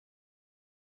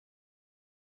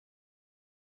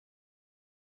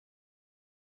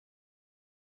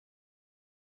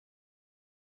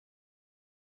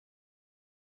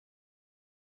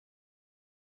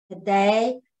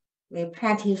Today, we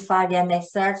practice 5-year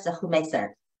method, the whole method.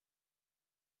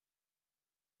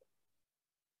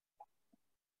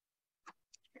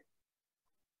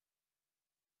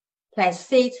 Place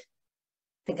feet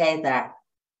together.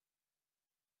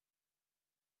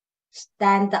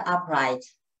 Stand upright.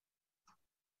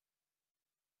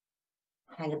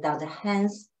 Hang down the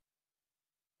hands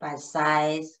by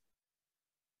sides.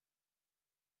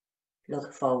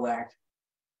 Look forward.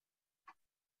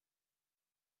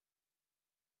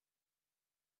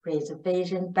 Bring the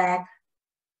vision back.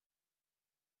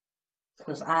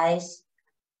 Close eyes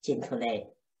gently.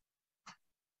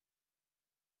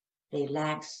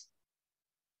 Relax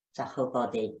the whole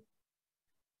body.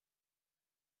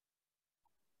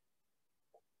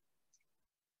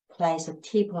 Place the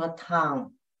tip of the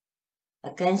tongue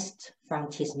against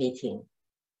front teeth meeting.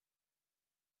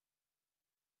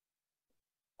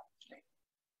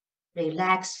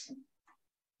 Relax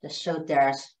the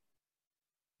shoulders.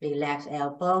 Relax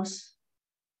elbows.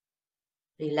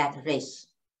 Relax wrists.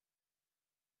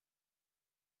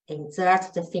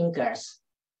 Insert the fingers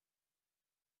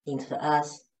into the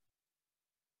earth.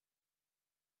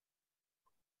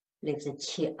 Lift the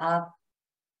chin up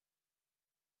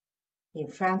in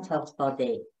front of the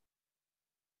body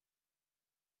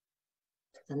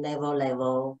to the navel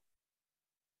level.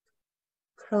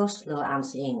 Close the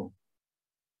arms in.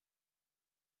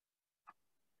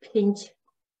 Pinch.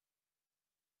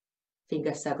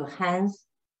 Finger circle hands.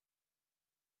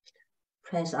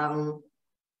 Press on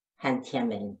hand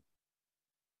tianmen.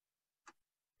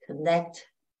 Connect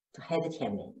to head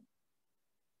tianmen.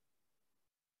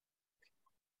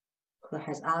 Pull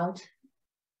hands out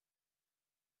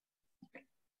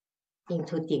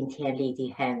into Ding Tian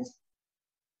Li hands.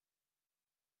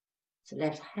 The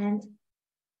left hand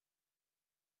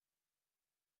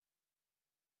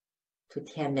to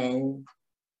tianmen.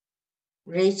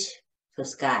 Reach to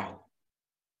sky.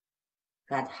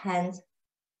 Right hand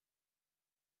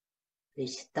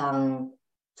reach down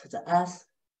to the earth.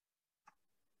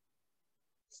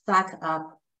 Stack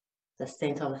up the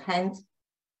center of the hand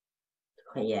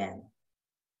to Huyan.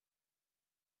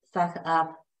 Stack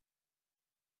up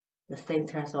the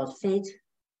centers of the feet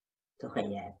to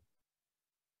Huyan.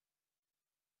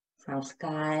 From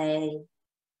sky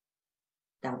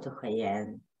down to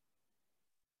Huyan.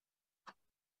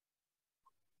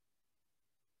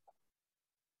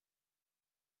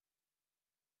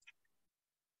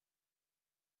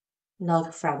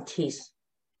 Knock front teeth.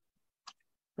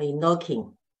 When you're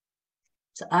knocking,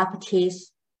 the upper teeth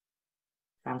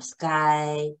from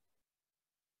sky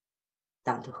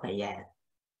down to Huyan.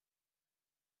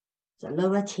 The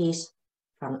lower teeth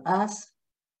from earth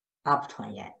up to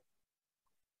Huyan.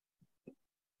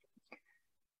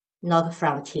 Knock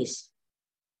front teeth.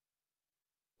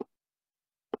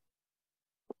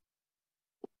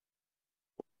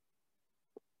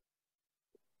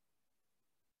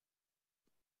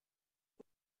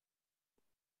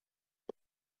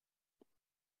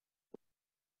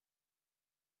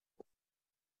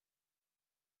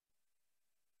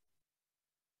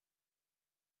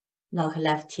 Knock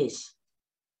left teeth.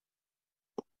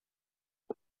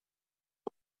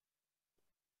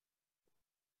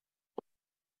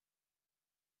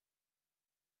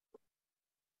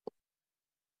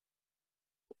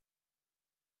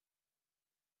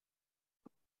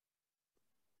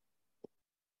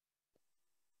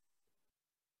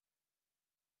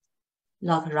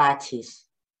 Knock right teeth.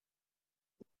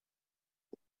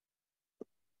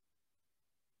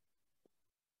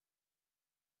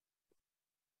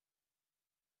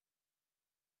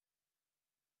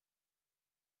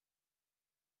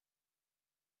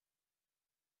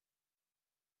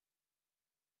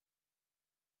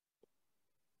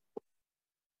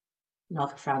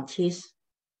 Knock front teeth.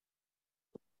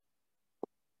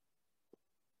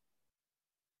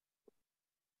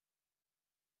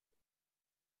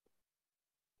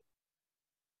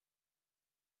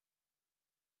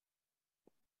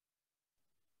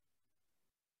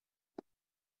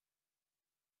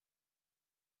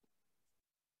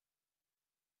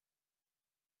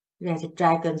 Let the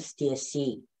dragon still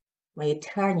see. When you're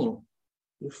turning,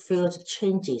 you feel the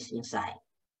changes inside.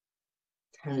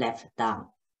 Turn left down.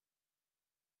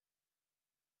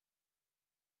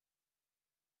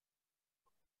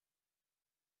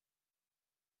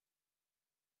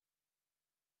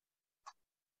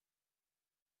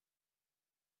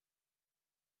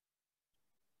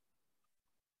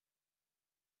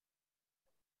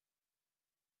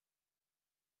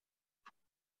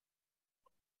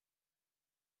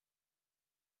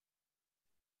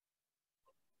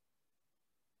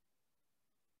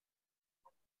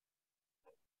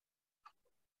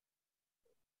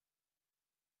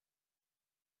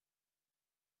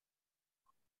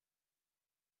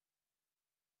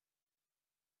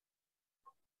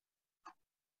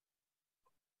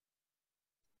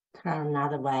 Turn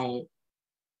another way.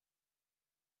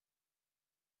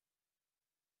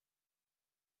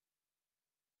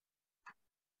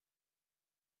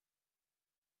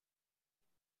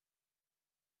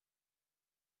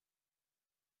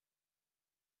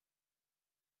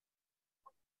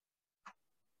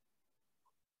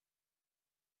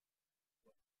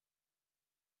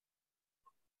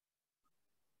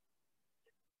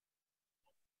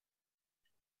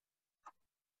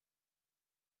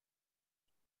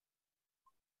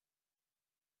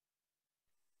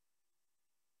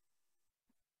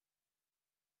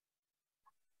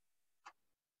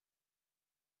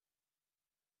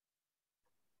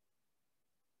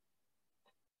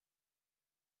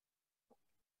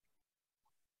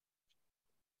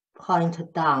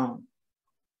 Point down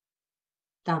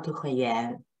to 会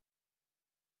员。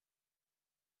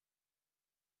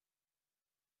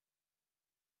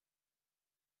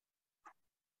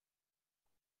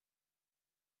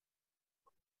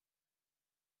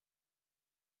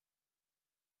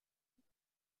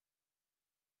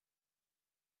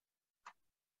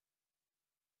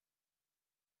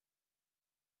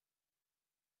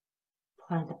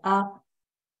Point up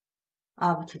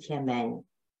to 天门。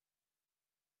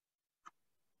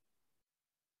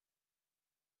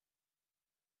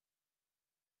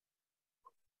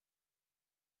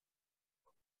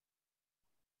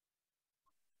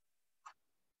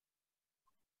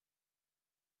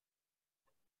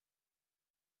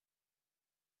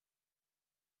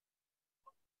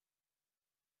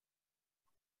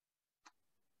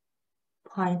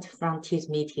Point from teeth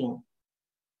meeting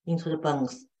into the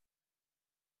bones.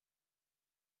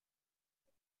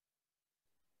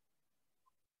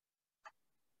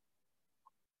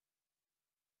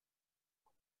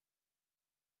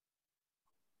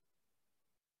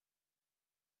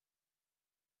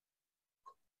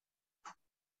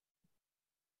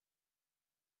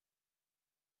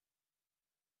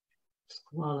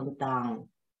 Swallow down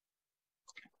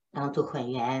to 会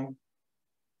员。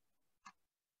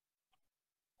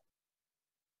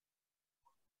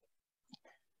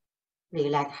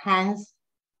Relax hands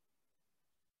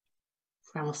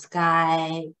from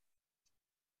sky,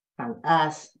 from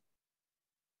earth,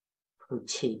 put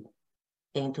chi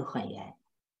into 会员。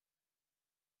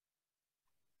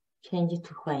Change it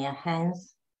to 会员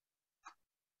hands.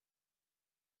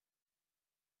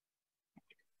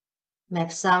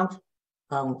 Make sound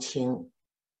共情。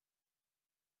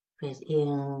Breathe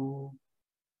in.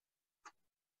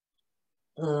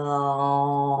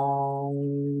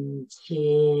 共情。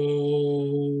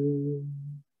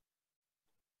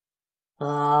共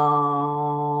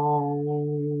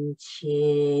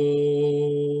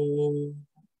情。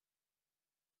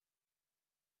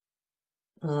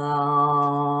共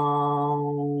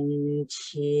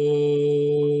情。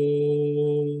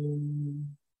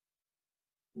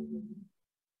共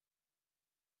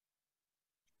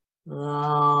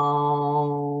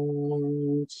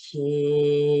情。共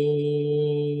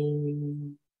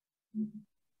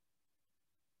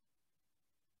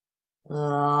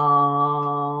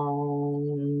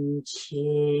情。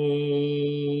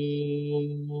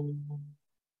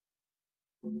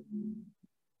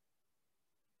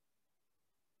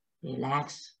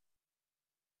Relax.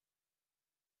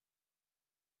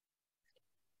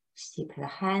 Steep the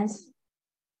hands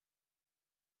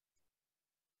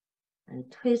and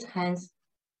twist hands,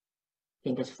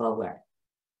 fingers forward.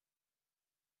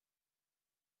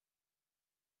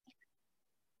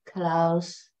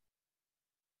 Close.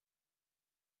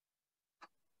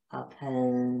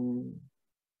 Open.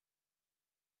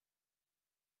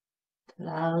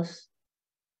 Close.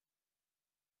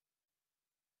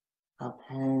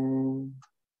 Open.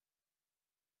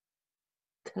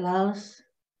 Close.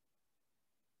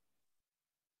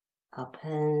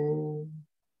 Open.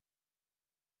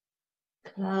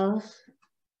 Close.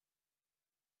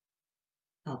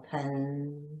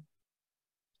 Open.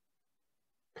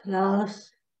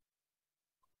 Close.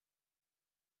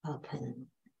 Open.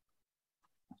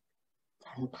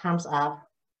 Turn palms up.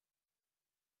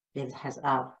 Lift hands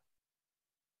up.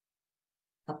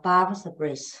 Above the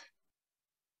breast.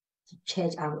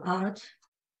 Change arm out.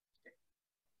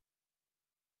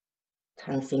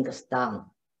 Turn fingers down.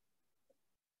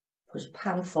 Push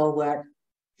palm forward,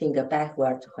 finger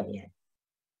backward to 会员。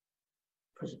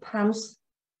Push palms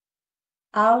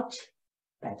out,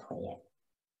 back to 会员。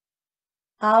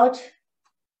Out,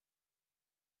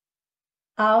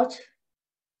 out.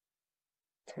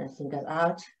 Turn fingers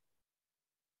out,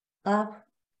 up.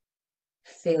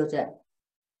 Feel the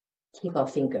tip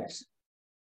of fingers.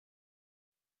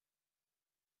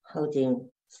 Holding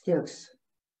stilts.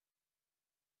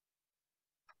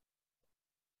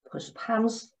 Push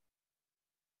palms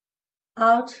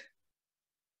out,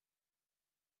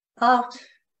 out,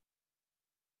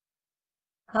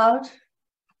 out.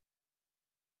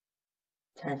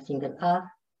 Turn fingers up,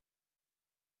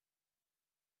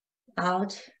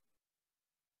 out,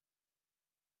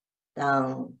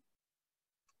 down.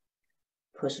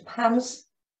 Push palms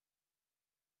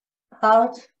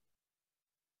out,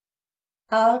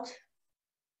 out,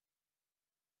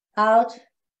 out.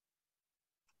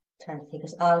 Turn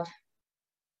fingers out,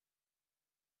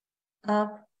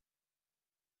 up,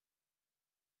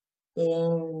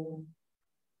 in.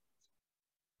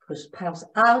 Push palms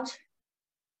out,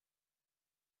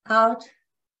 out,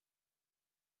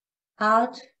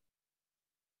 out.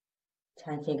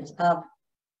 Turn fingers up,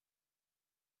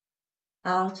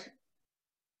 out,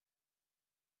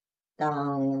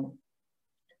 down.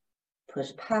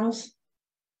 Push palms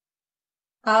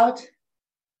out,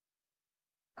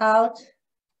 out,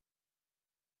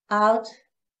 out.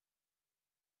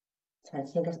 Turn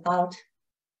fingers out,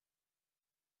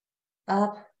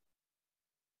 up,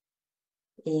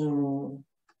 in.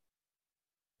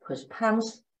 Push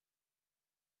palms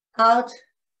out,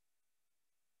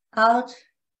 out,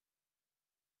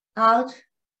 out.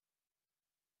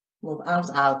 Move arms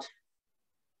out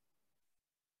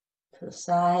to the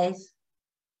sides,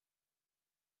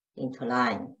 into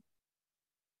line.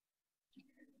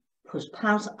 Push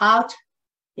palms out,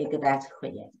 finger back to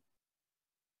Huyan.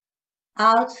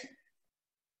 Out,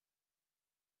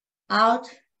 out.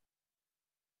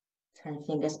 Turn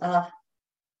fingers up,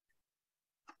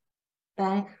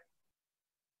 back,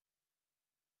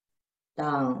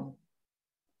 down.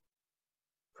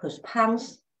 Push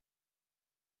palms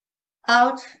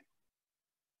out,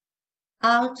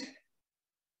 out,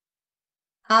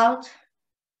 out.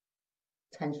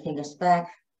 Turn fingers back,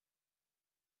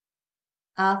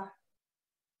 up,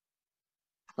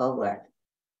 forward.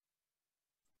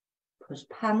 Push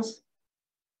palms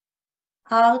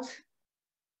out,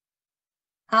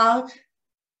 out,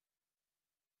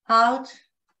 out.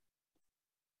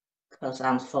 Close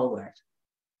arms forward.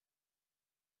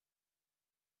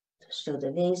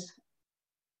 Shoulder width.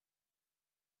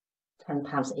 Turn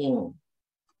palms in.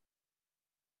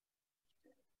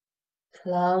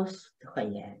 Close to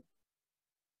Huyan.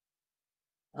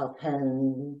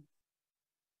 Open.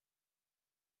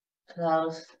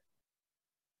 Close.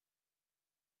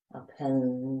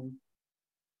 Open.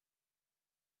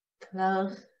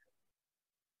 Close.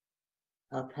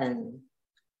 Open.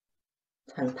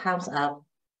 Turn palms up.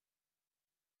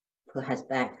 Pull hands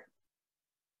back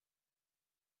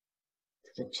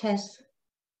to the chest.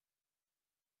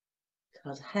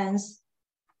 Close hands.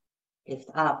 Lift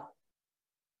up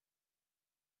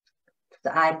to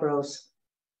the eyebrows.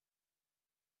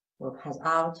 Move hands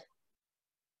out to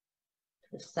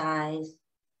the sides.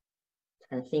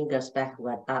 Turn fingers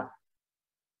backward up.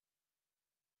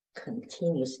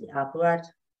 Continuously upward.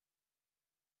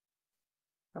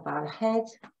 Above the head.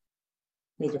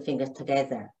 Middle fingers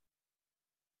together.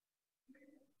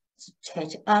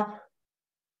 Stretch up.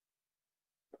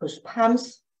 Push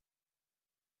palms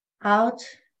out,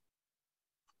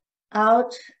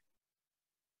 out,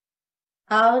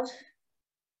 out.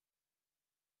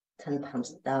 Turn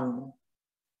palms down.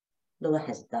 Lower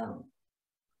hands down.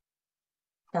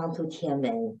 Down to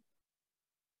Tianwen.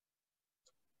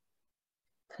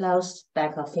 Close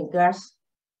back of fingers.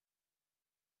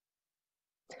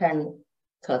 Turn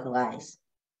clockwise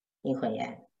in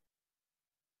Huyan.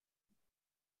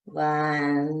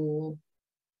 1,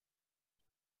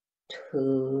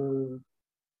 2,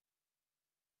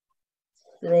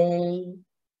 3,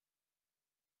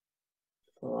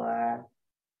 4,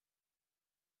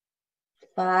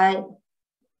 5.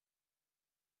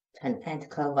 Turn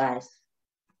anti-clockwise.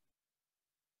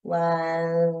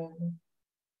 1,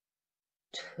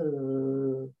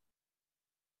 2,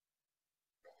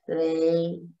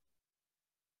 3,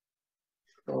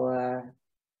 4,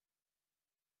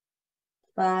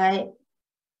 5.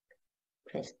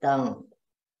 Press down.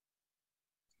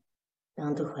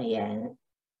 Down to Huyan.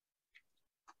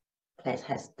 Place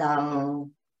hands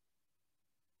down.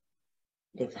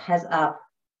 Lift hands up.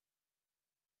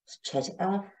 Stretch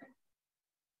up.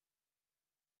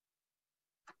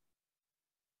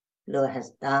 Lower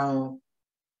hands down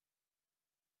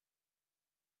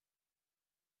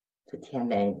to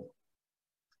Tianwen.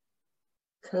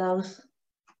 Close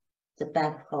the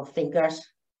back of fingers.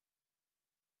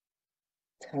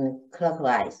 Turn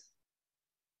clockwise.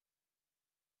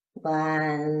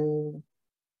 1,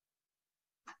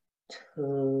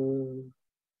 2,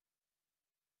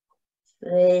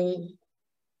 3,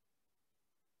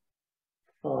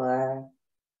 4,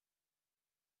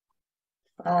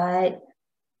 5.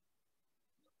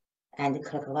 and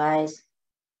clockwise.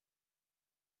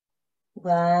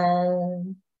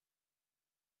 1,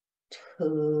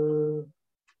 2,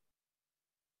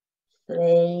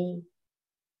 3,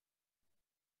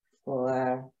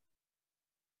 4,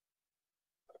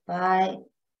 5.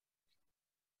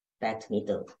 Back to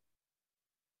middle.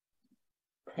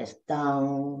 Press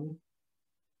down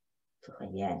to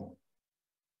Yuan.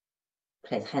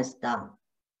 Place hands down.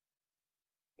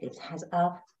 Lift hands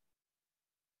up.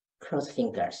 Close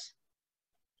fingers.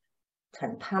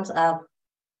 Turn palms up.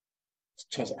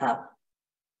 Stretch up.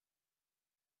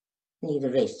 Knee to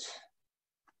wrist.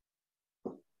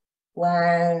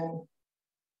 1,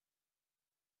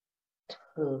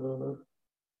 2,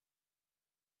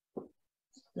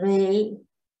 3,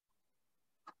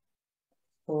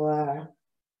 4,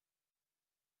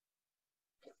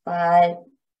 5,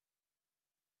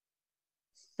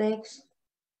 6,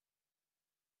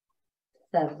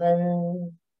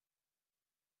 7,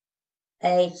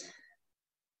 8,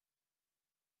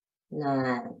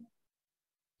 9.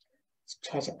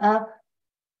 Stretch up.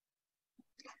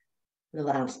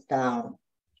 Lower arms down.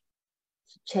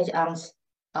 Stretch arms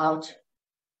out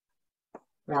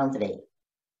roundly.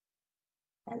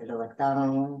 And lower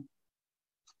down.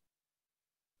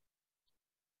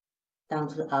 Down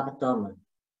to the abdomen.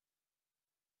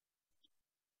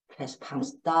 Press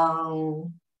palms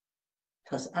down.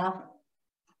 Toes up.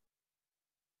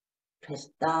 Press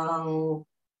down.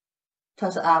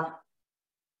 Toes up.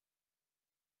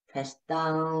 Press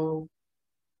down.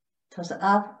 Toes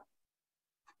up.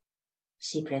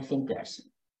 Secret fingers.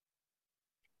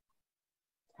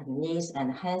 Turn knees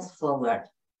and hands forward.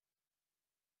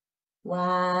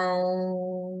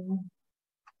 1.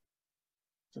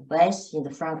 The base in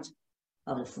the front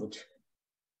of the foot.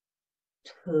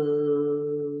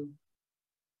 2,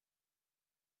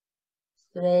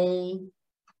 3,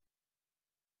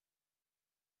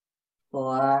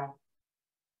 4,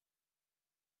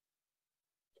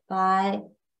 5.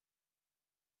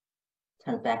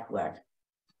 Turn backward.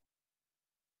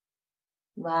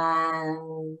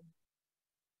 1,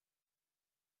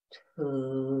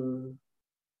 2,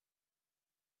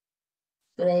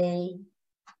 3,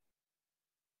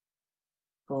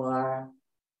 4,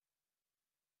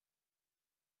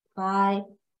 5.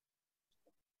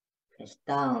 Press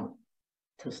down,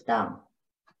 toes down.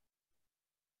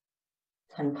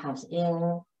 Turn palms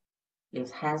in,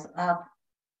 lift hands up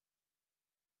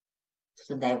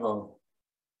to the navel.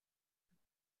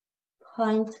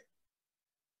 Point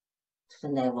to the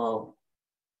navel.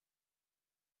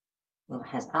 Move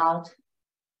hands out to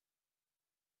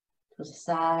the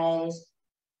sides.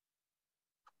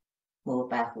 Move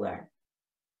backward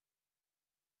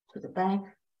to the back.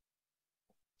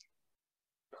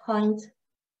 Point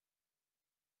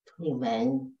to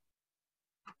Yuan.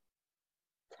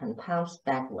 Turn palms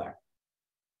backward.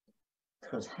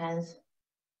 Close hands.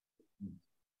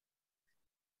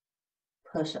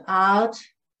 Push out,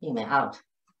 Yuan out.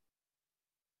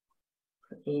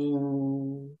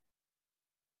 In,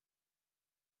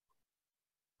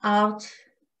 out,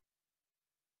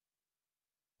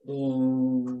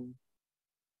 in,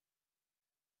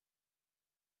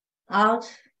 out,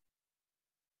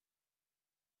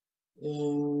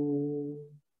 in,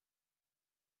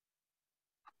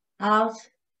 out,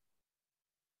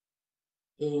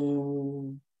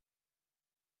 in,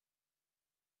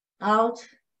 out,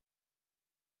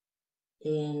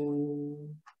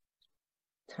 in.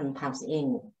 Turn palms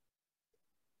in.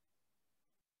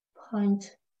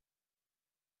 Point,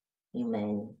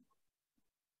 Yuan.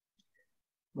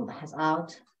 Move hands out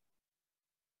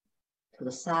to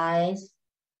the sides.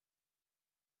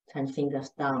 Turn fingers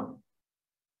down.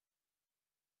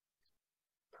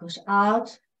 Push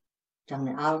out, down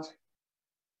and out.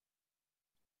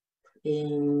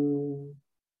 In,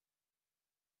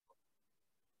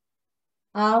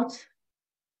 out,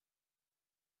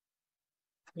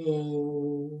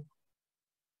 in,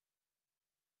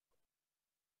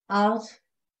 out,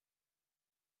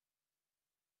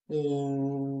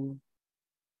 in,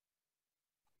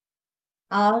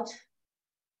 out,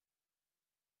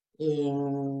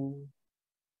 in,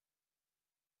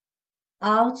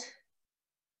 out,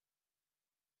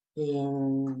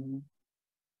 in.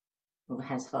 Move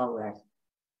hands forward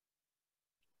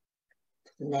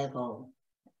to the navel.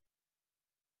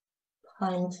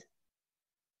 Point,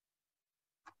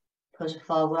 push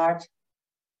forward,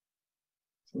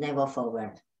 navel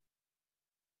forward.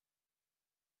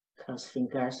 Close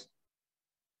fingers.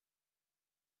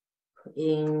 Put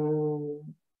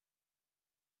in,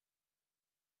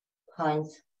 point,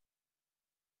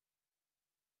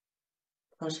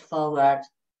 push forward.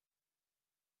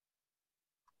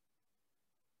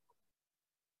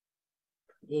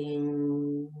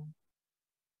 in,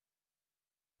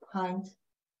 point,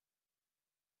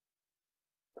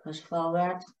 push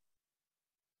forward,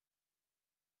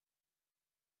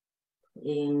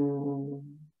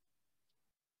 in,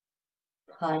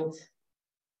 point,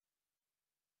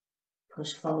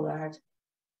 push forward,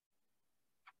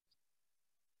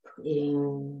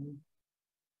 in,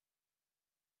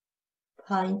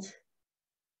 point,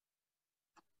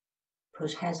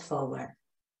 push hands forward,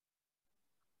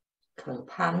 close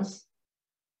palms,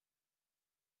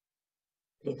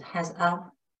 lift hands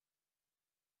up,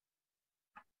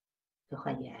 就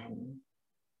换圆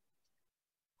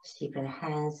secret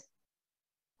hands,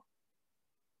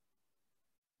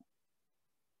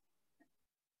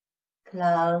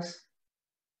 close,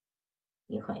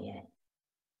 一换圆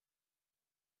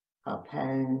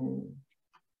open,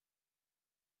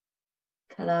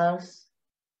 close,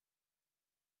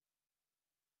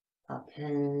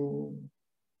 open,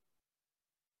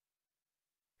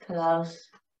 close,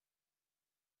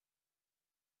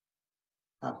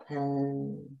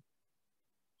 open,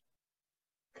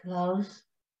 close,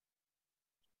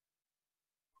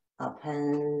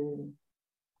 open,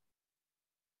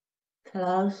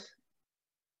 close,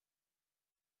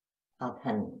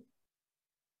 open.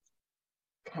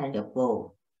 Carry your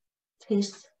bow,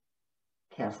 twist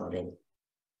carefully.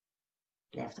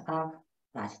 Left up,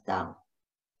 right down.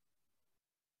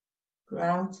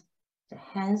 Ground the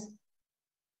hands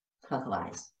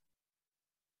clockwise.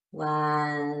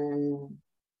 1,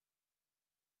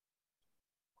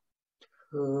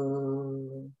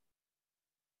 2,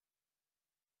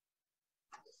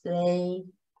 3,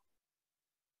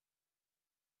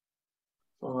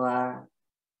 4,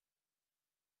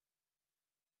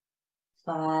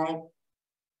 5.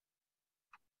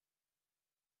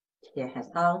 Tear hands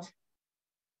out.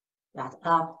 Right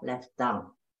up, left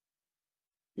down.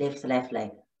 Lift left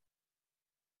leg.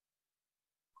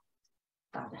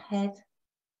 Bow the head.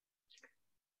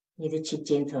 Need to chip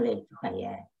gently to 换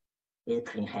圆 with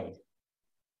clean head.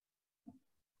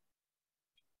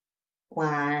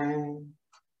 1,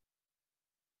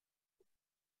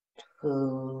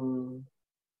 2,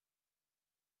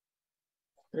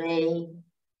 3.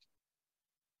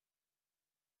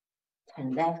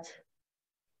 Turn left.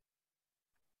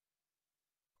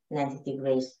 90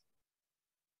 degrees.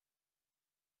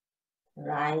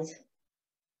 Right.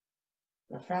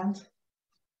 The front.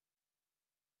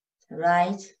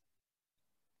 Right.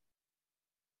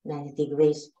 90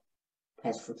 degrees.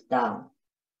 Press foot down.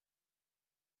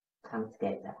 Come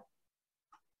together.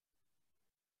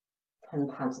 Turn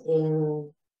palms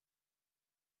in.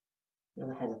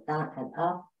 Your head down and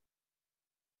up.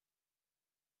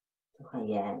 换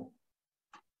圆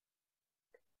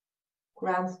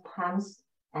Ground palms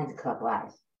and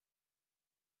clockwise.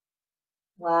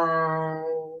 1,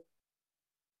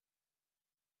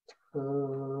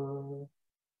 2,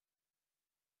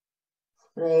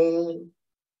 3,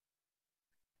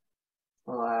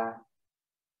 4,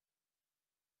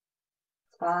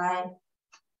 5.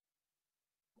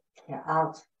 Tear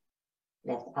out.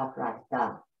 Left up, right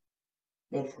down.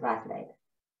 Lift right leg.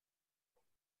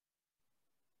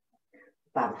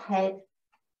 Bow head.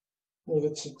 Need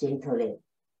to chip gently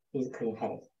with clean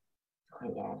head.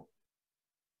 换圆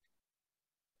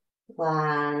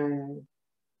 1,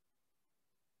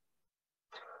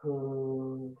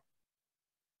 2,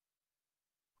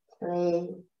 3.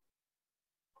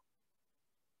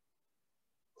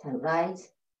 Turn right.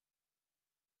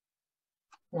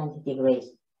 90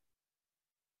 degrees.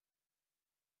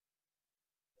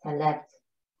 Turn left.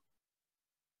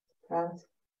 Front.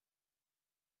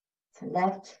 Turn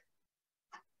left.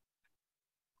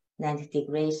 90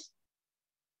 degrees.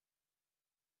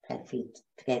 Plant feet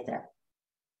together.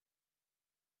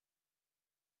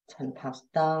 Turn palms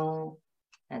down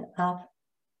and up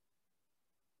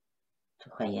to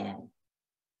换圆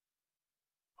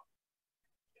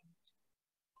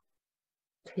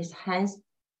Twist hands,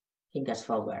 fingers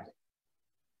forward.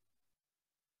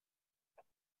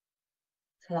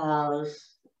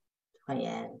 Close, 换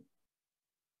圆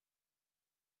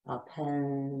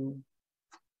Open,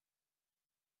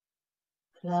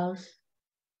 close,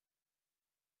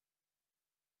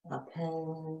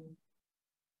 open,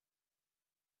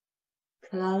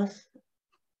 close,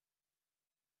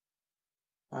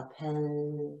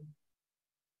 open,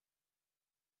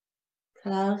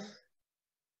 close,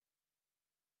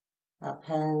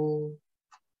 open,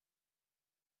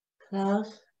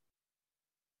 close,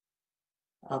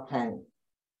 open.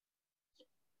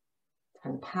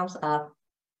 Turn palms up,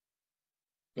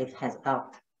 lift hands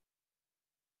up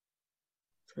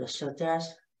to the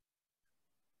shoulders.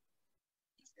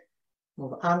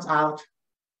 Move arms out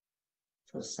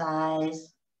to the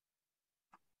sides.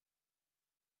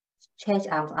 Stretch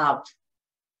arms out.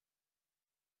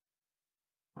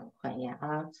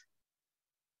 Out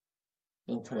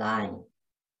into line.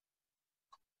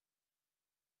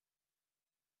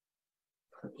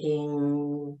 Put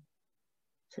in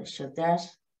to the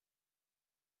shoulders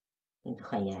into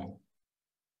很圆.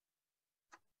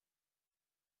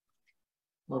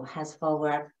 Move hands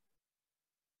forward.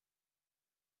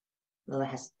 Move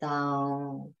hands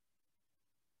down.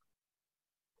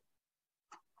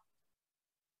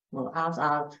 Move arms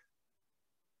out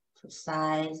to the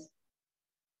sides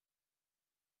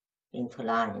into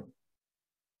line.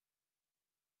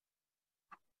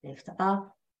 Lift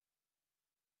up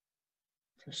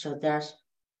to shoulders.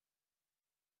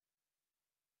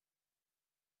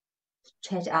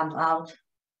 Stretch arms out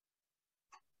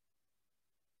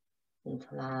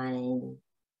into line.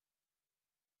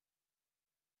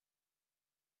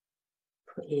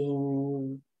 Put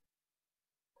in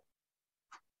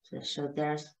to the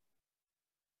shoulders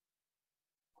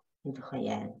into 很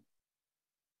圆.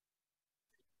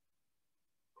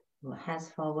 Your hands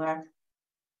forward.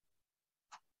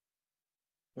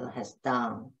 Your hands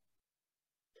down.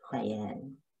 很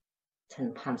圆.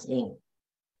 Turn palms in.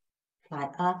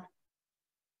 Fly up.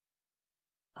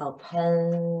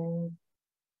 Open.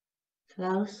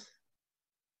 Close.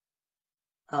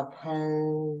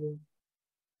 Open.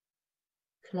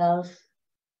 Close.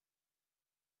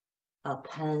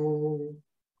 Open.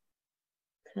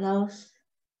 Close.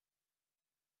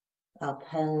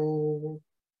 Open.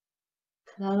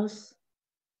 Close.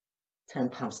 Turn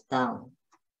palms down.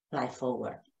 Fly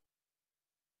forward.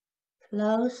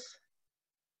 Close.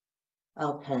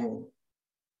 Open.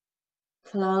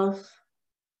 Close.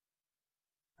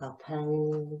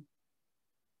 Open.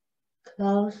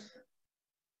 Close.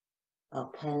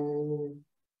 Open.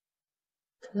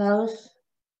 Close.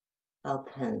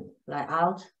 Open. Fly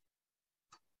out.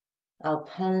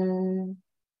 Open.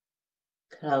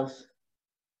 Close.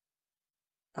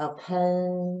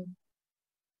 Open.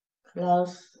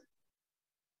 Close.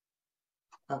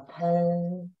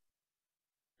 Open.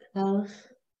 Close.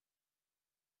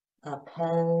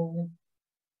 Open.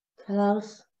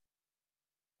 Close.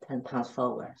 Turn palms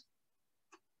forward.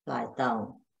 Fly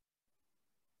down.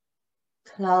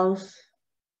 Close.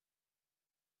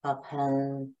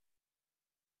 Open.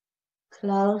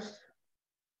 Close.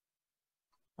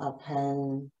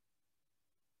 Open.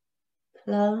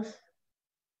 Close.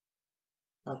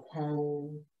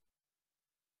 Open.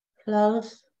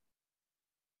 Close.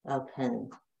 Open.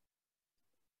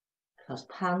 Close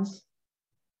palms.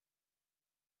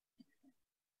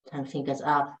 Turn fingers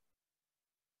up.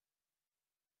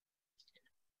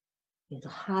 With the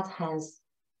heart hands,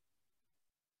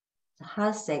 the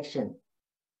heart section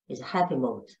is happy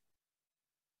mode.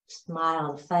 Smile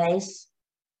on the face.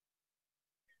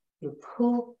 You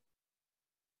pull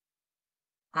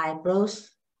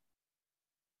eyebrows,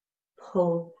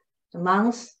 pull the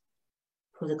mouth,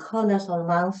 pull the corners of the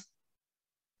mouth,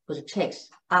 pull the cheeks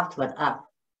outward up.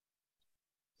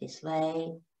 This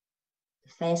way, the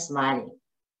face smiling.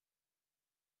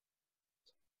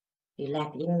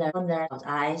 Relax in the corner of the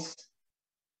eyes.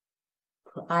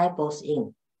 Put eyeballs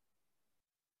in.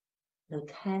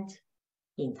 Look at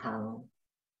in tongue.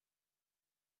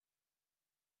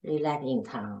 Relax in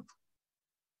tongue.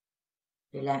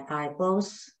 Relax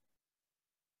eyeballs.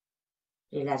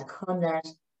 Relax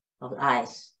corners of the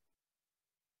eyes.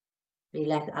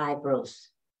 Relax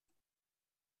eyebrows.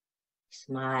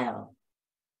 Smile.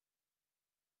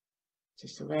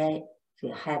 This way,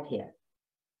 feel happier.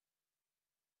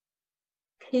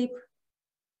 Keep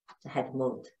the head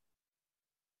mood.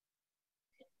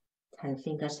 Turn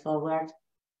fingers forward.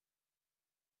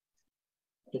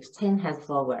 Extend hands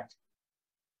forward.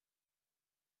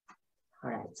 All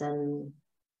right, then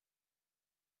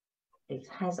lift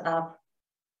hands up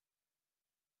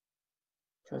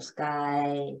to the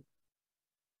sky.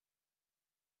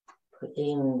 Put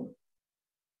in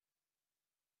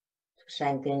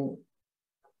Zhineng.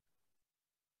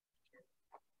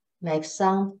 Make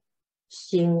sound.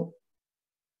 Sing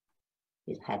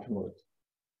with happy mood.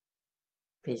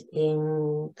 Breathe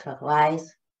in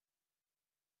clockwise.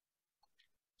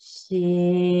 Sing.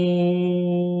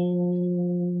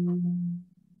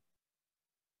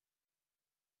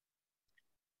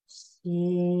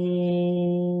 Sing.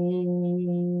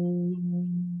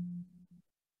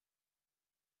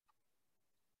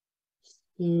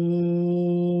 Sing.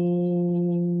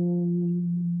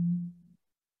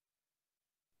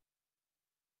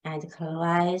 And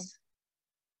clockwise.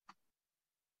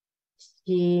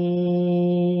 Sing.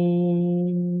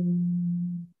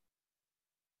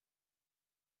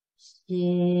 Back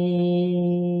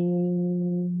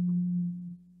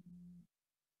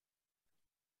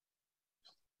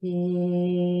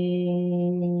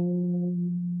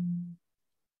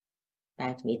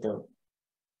to middle.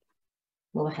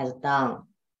 Move hands down.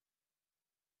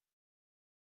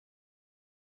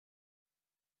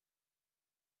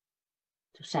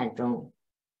 To 善终。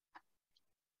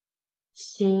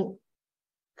心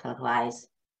clockwise.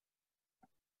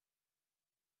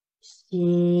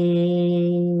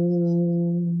 心。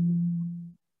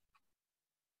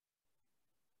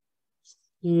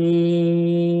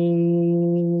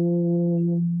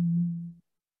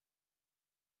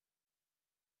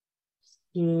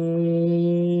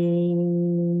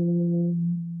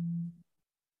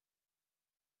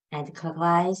And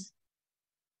clockwise.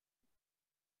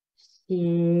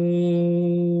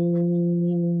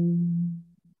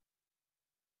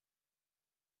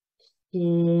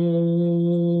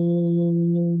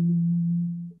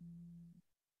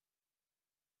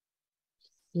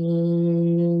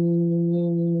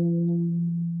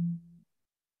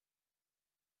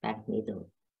 ，back middle.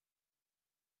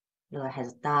 Lower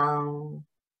hands down.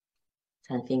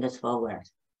 Turn fingers forward.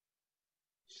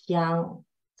 香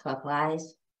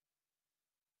clockwise.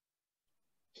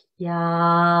 香。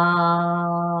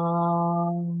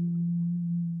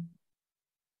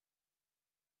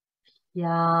香。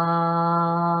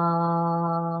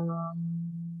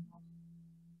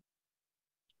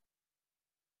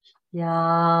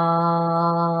香。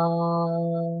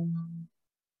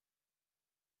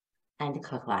And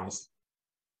clockwise.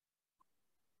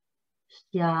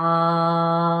 香。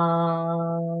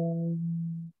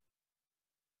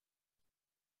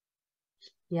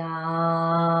香。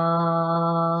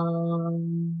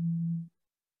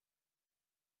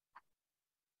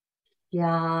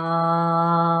香。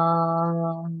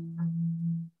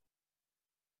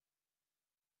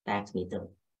Back to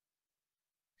middle.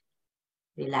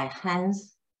 Relax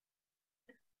hands.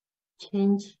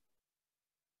 Change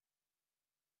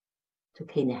to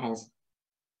kidney hands.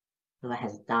 Lower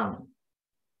hands down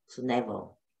to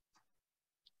navel.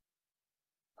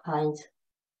 Point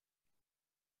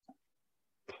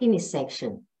kidney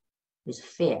section with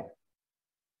fear.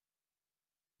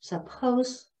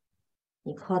 Suppose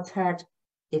encountered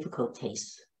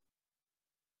difficulties,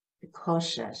 be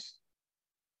cautious,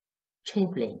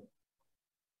 trembling,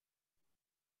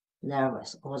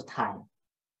 nervous all the time.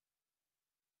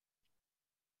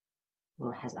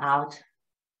 Move hands out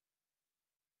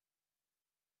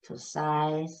to the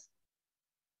sides,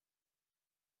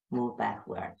 move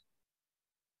backward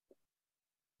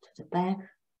to the back,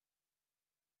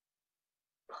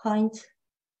 point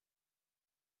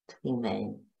to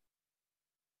remain,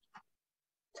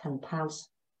 turn palms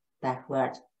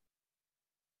backward,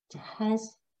 the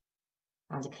hands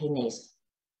on the kidneys.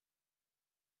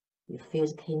 You feel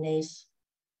the kidneys.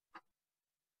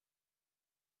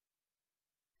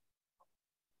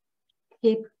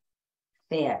 Keep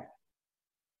fair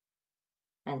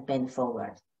and bend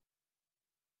forward.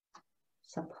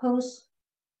 Suppose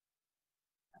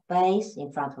a base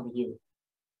in front of you,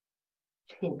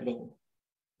 trembling,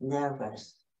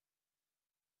 nervous.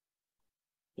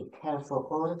 Be careful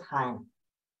all the time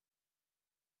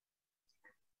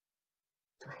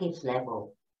to hip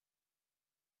level.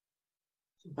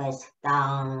 Waist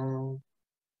down,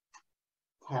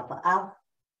 tail up,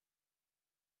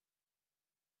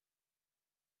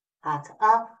 heart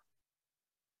up,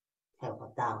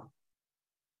 tail down.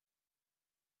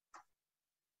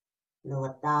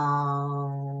 Lower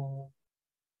down,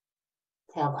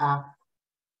 tail up,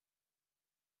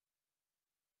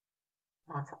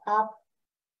 heart up,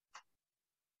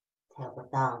 tail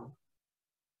down.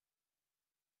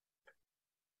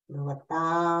 Lower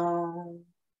down,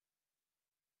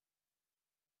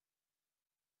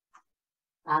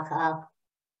 heart up,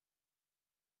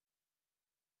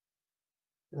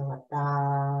 lower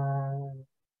down,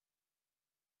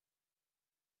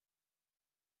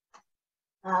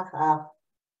 heart up,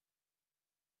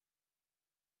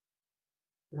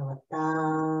 lower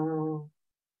down,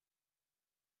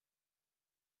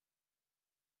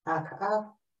 heart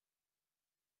up,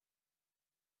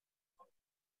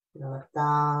 lower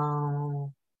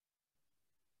down,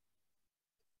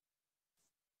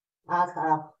 heart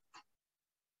up,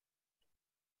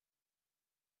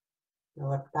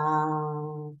 lower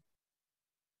down,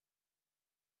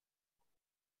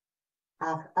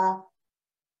 heart up,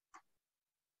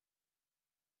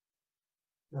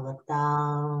 lower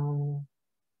down,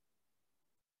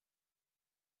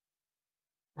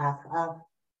 heart up,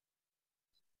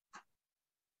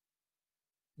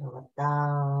 lower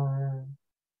down,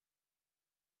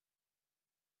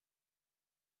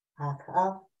 heart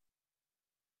up,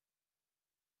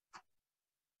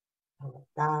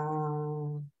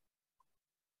 down,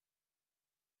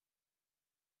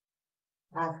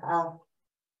 up,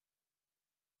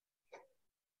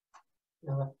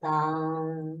 lower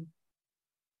down,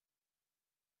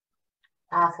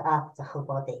 up the whole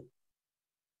body.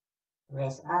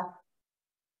 Raise up.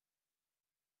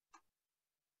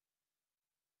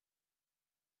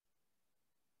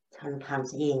 Turn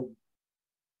palms in.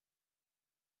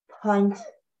 Point.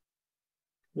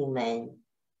 Remain.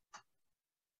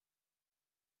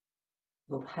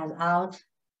 Move hands out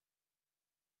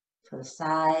to the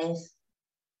sides,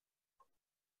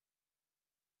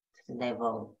 to the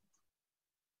navel.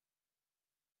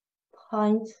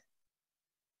 Point to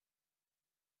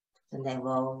the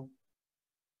navel.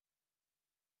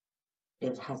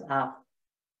 Lift hands up.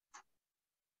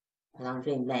 And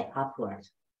remain upward.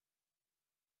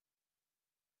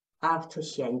 Up to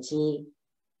Xuan Ji.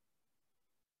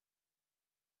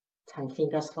 Turn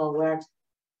fingers forward.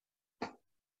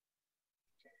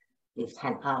 Lift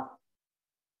hand up.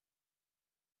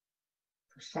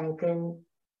 To Shanken.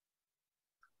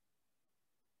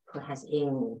 Put hands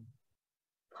in.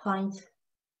 Point.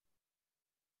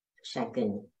 To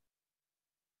Shanken.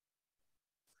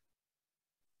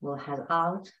 Move hands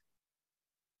out.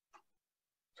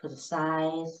 To the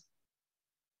sides.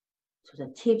 To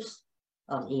the tips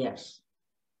of the ears.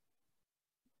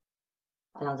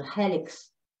 Along the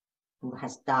helix. Move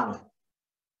hands down.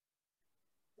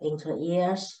 Into the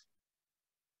ears.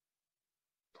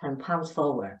 Turn palms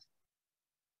forward.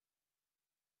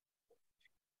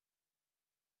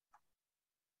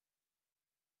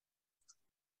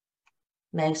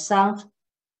 Make sound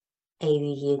A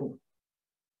in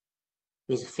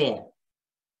with fear.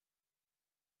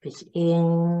 Breathe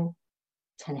in,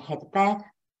 turn head back,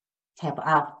 tap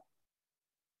up.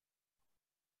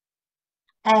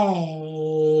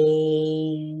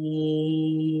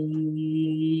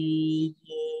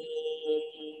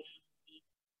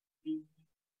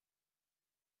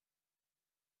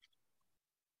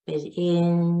 Breathe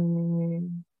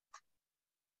in.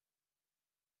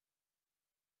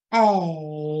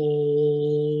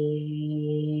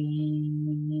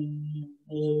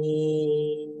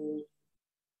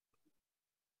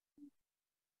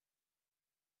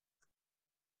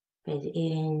 Breathe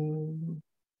in.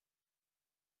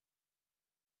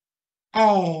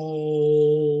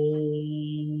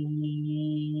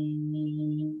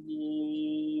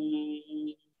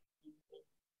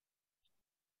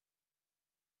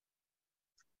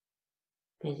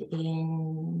 Breathe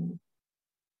in.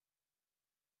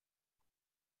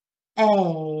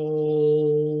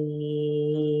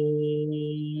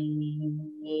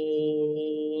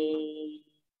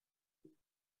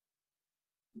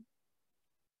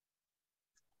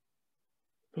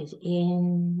 Breathe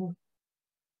in.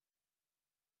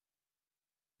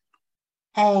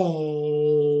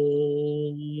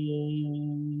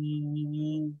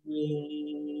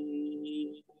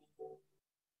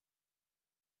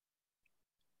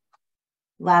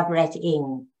 Vibrate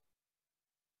in.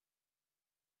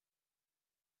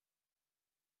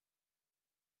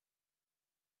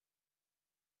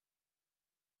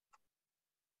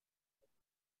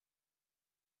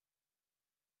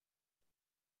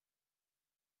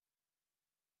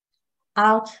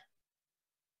 Out.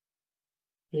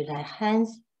 Relax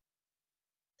hands.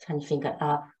 Turn finger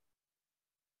up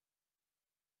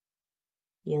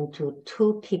into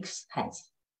two peaks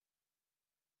hands.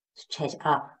 Stretch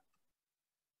up.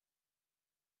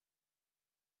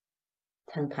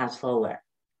 Turn palms forward.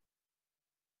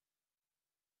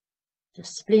 The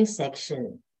spleen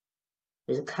section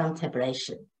with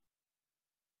contemplation.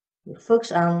 You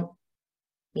focus on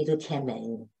middle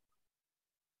tianmen.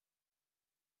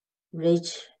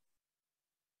 Reach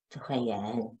to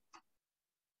Huan.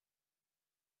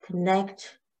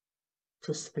 Connect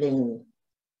to spleen.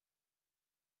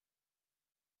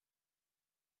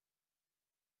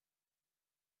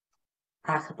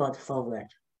 Arc body forward.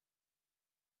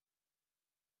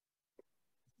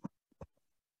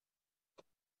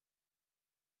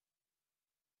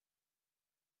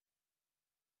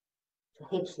 To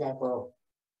hips level.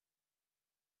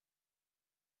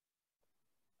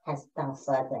 Hands down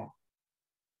further.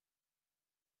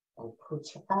 And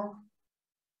push up.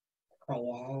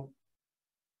 Huan.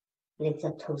 Lift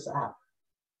the toes up.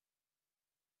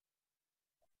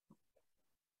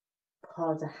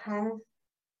 Call the hand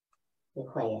with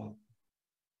Huan.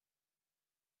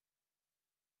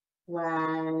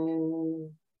 1,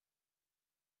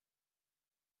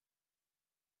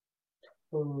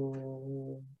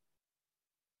 2,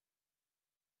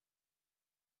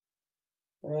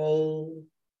 3,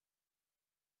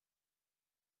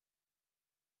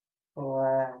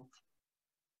 4,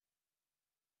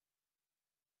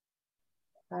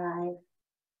 5.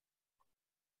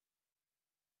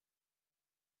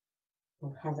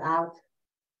 Move hands out.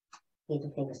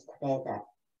 Middle fingers together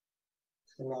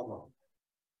to the level.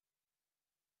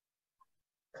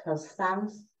 Close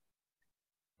thumbs.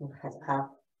 Move hands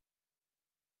up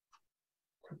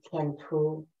to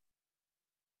 10-2.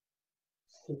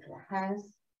 Seek the hands.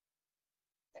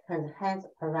 Turn the hands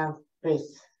around the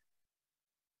wrist.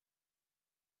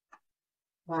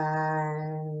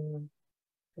 1.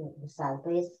 Inside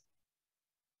wrist.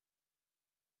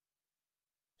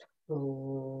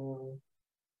 2.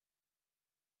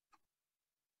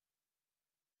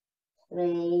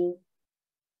 3.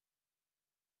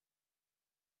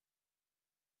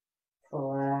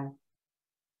 4.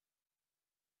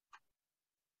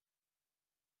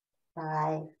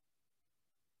 5.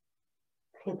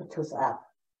 Keep the toes up.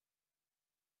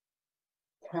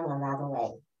 Turn another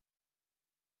way.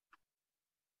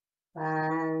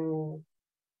 1,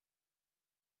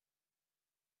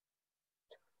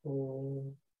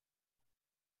 2,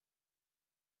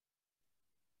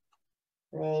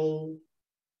 3,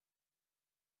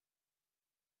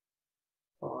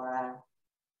 4,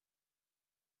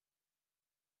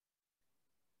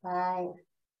 5.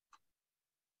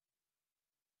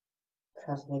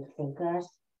 Close middle fingers.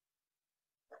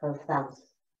 Close thumbs.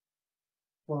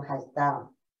 Move hands down.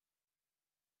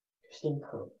 辛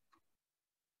苦.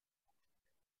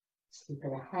 Keep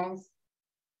the hands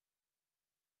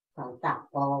from that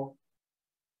ball.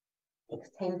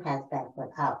 Extend hands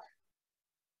backward out.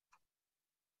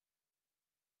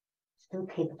 Still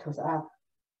keep toes up.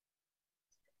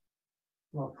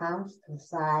 Move arms to the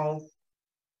side.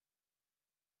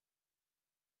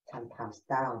 Turn palms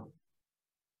down.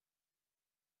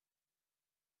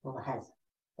 Move hands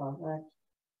forward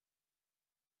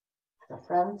to the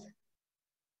front.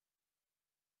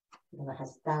 Move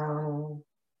hands down.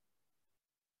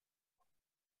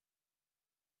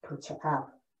 Push it up.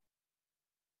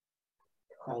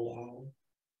 会员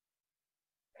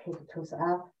keep the toes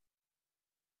up.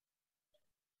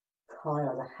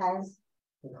 Coil the hands.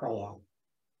 会员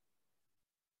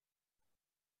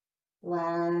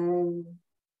 1,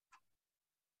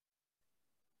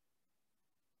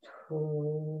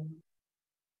 2,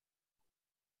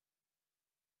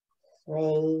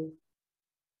 3,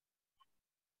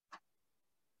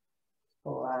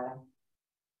 4,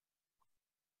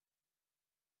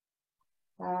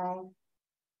 5.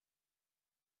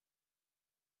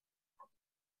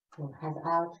 Move hands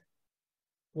out.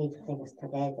 Middle fingers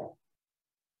together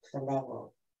to the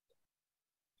level.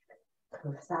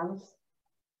 Close thumbs.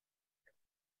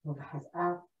 Move hands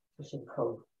up. Pushing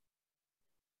cold.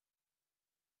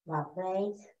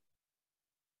 Vibrate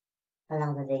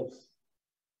along the ribs.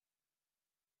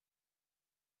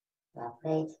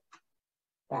 Vibrate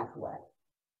backward.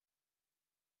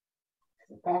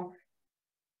 Back.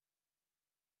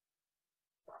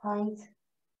 Point.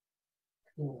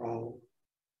 Inland.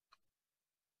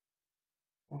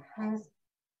 The hands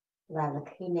around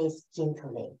the kidneys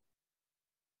gently.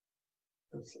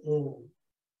 Push in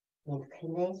the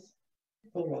kidneys.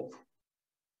 Feel it.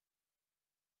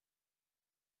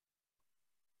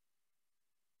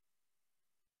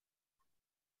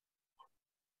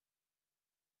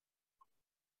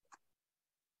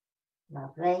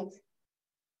 Vibrate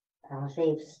and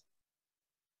ribs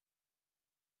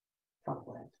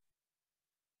forward.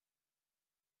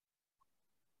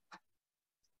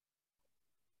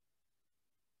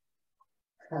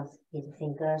 Close middle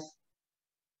fingers.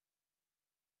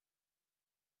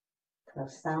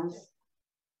 Close thumbs.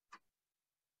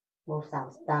 Move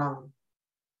thumbs down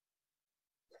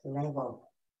to the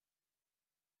level.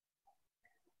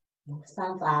 Move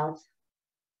thumbs out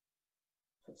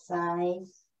to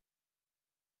sides.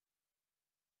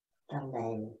 And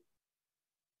then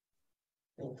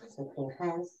into circling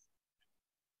hands.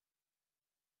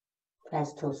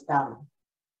 Press toes down.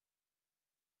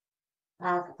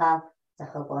 Arc up the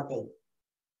whole body.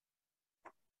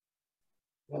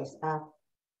 Raise up.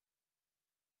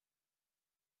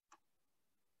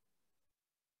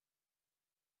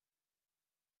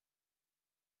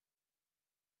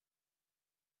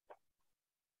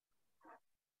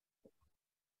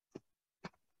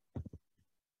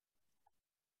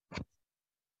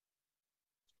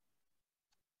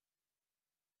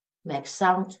 Make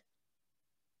sound.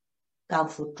 高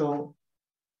腹中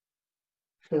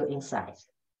feel inside.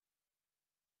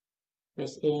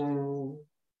 Breathe in.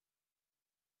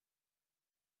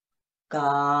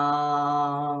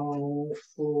 高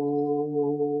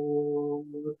腹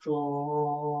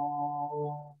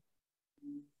中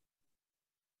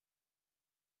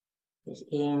Breathe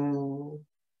in.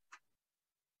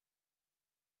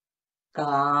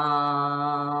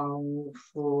 刚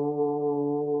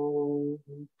负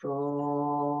中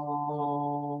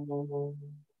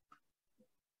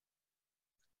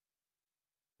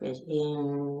breathe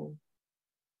in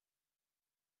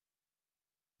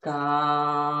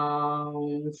刚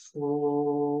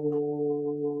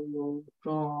负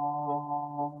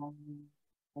中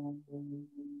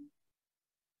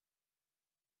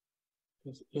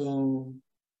breathe in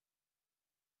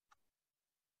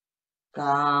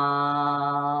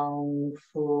刚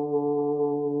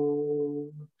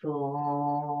负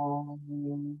中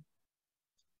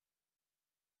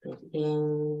breathe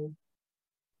in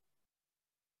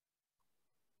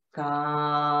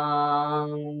刚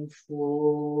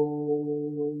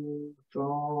负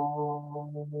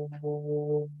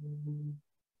中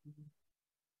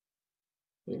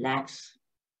relax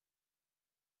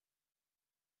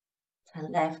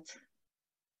turn left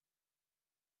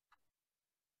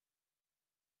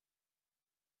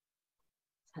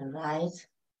turn right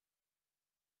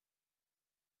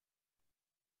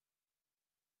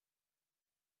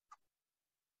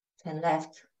turn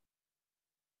left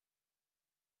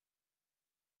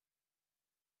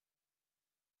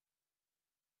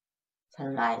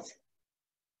turn right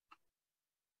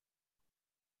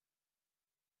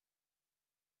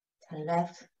turn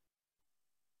left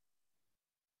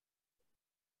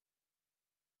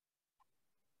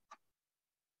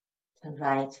turn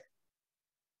right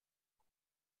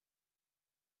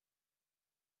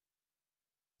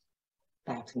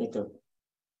back to middle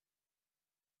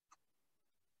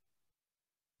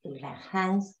relax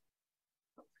hands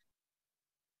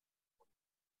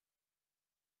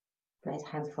right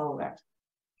hand forward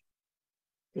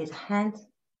this hand to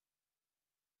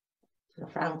the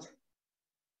front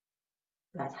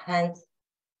right hand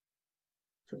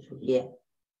to the ear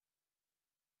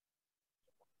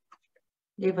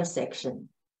liver section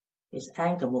is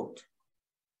anger mode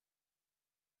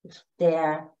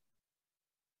stare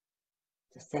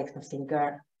the second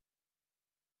finger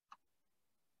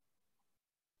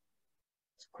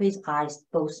squeeze eyes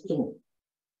both in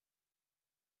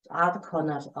the outer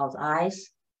corners of the eyes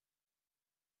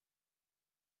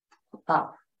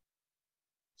up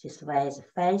this way the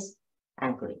face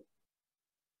angry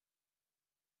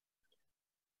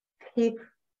keep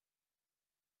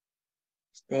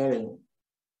staring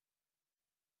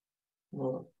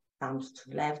move arms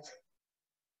to left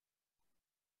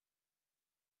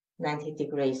 90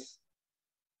 degrees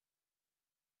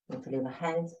into the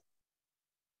hand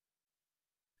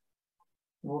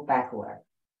move backward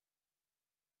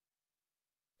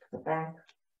to the back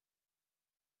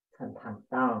turn palm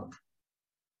down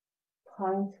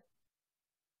point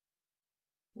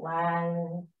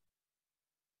 1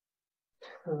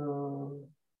 2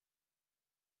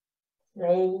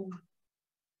 3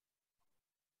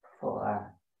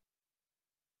 4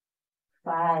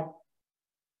 5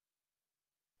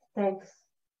 6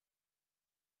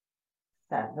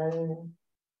 7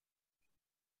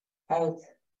 8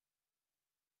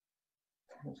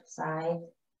 turn to side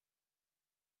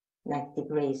 90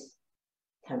 degrees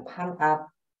turn palm up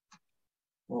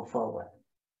move forward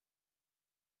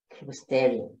keep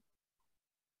staring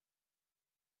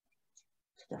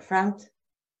to the front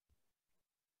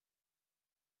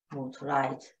move to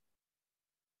right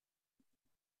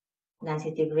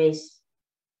 90 degrees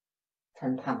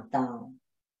turn palm down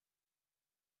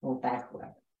move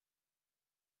backward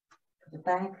to the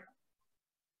back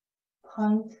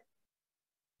point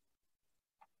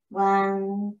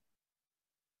 1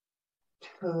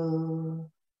 2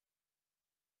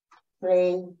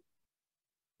 3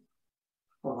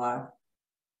 4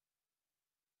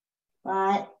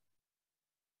 5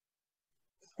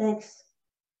 6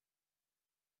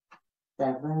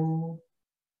 7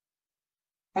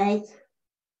 8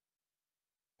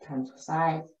 turn to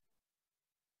side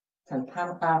turn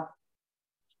palm up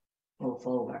move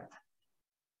forward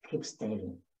keep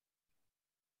staring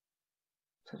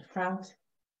to the front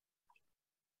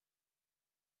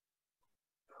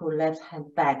pull left hand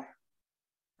back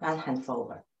right hand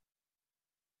forward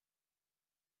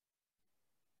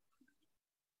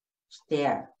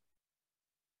stare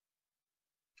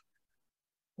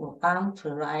move arm to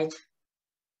the right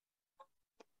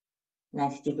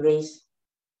 90 degrees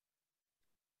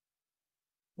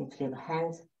into the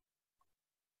hand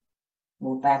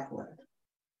move backward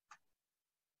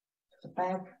to the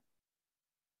back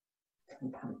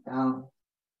turn palm down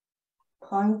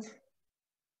point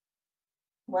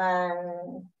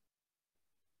 1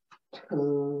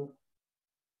 2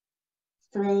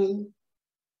 3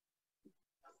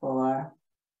 4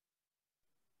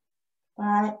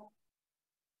 5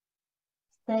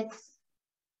 6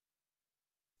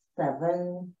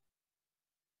 7,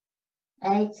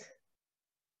 8,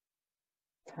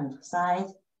 turn to side,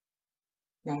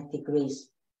 90 degrees,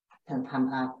 turn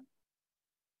palm up,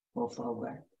 move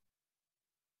forward,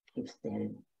 keep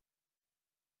steady.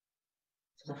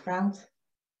 To the front,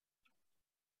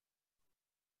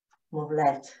 move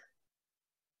left,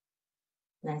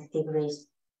 90 degrees,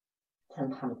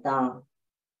 turn palm down,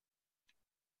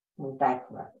 move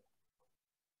backward.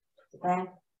 To the back,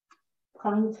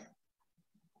 point,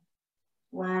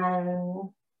 1,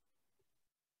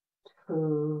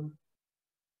 2,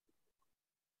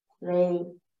 3,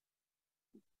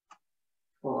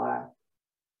 4,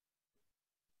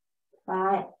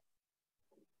 5,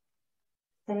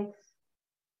 6,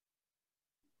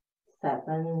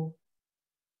 7,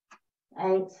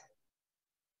 8,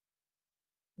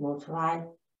 move to right,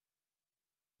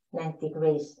 90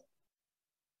 degrees,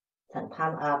 turn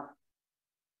palm up,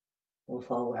 move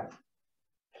forward,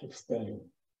 keep steady.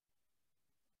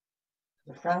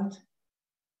 To the front,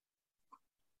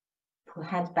 pull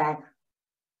hands back,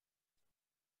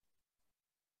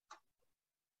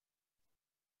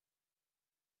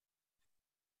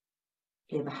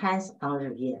 keep hands on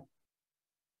the ear.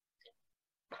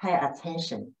 Pay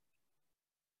attention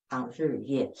on 日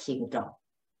夜心照.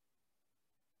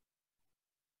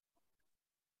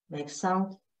 Make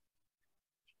sound.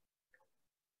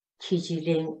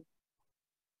 Qigong.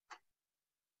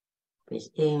 Breathe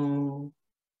in.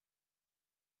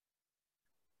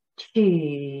 Qigong.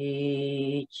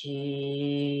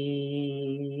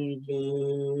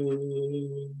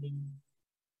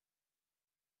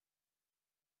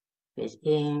 Breathe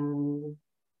in.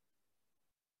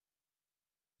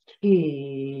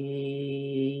 Qigong.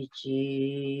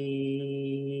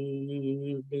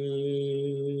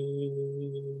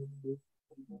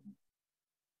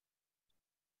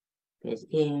 Breathe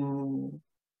in.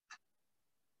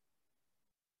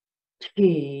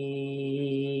 Qigong.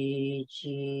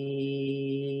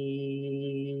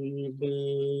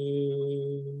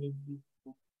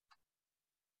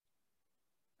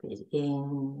 Breathe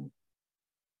in.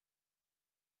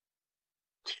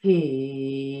 Qigong.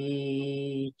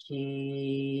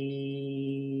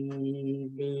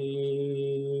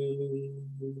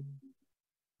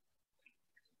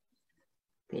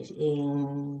 Breathe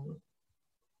in.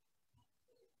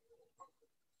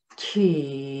 Qigong.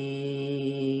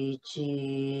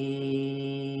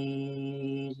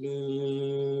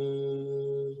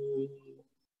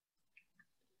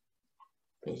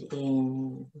 Breathe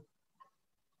in.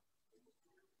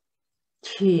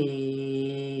 Qigong.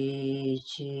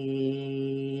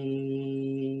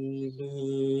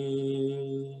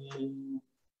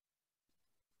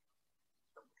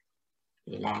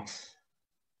 Relax.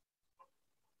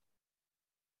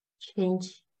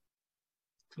 Change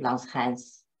to long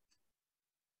hands.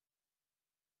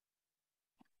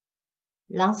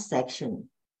 Long section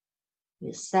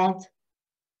with sad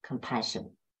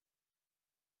compassion.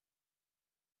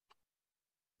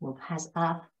 Move hands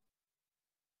up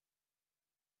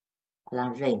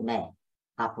along ring mat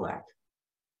upward.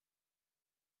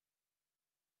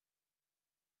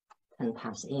 Turn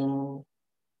palms in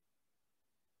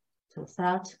to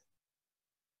third.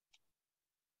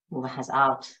 Move hands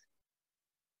out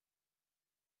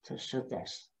to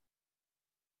shoulders.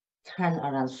 Turn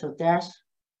around shoulders.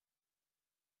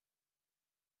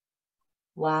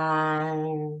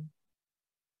 1,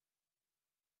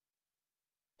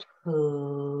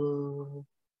 2,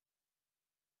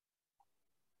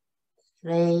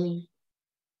 3,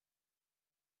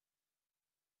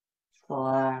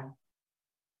 4,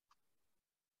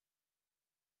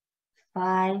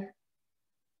 5.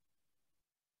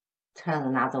 Turn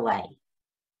another way.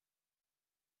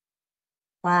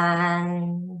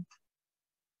 1,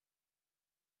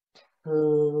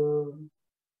 2,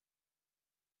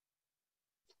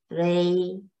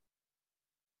 3,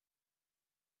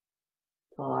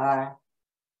 4,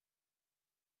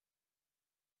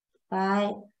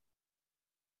 5.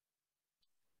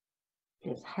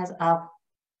 Lift hands up.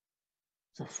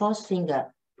 The fourth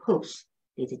finger pulls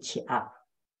the chin up.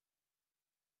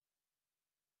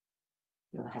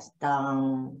 Your hands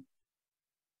down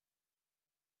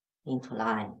into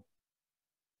line.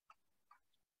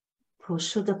 Pull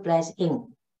shoulder blades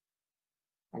in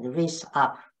and wrist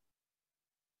up.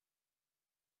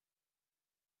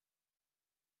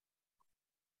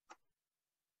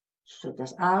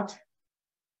 Shoulders out.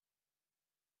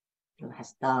 Your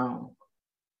hands down.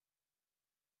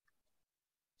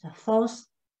 The fourth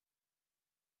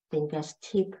finger's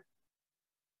tip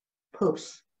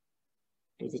pulls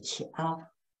the chin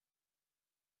up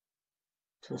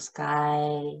to the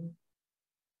sky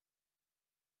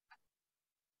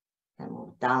and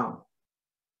move down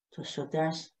to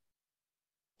shoulders.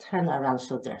 Turn around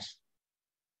shoulders.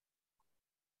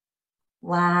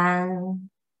 1,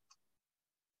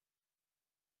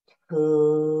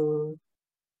 2,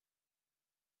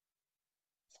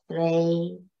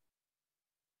 3,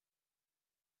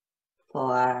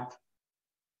 4,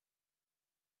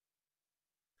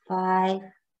 5.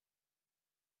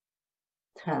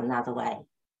 Turn another way.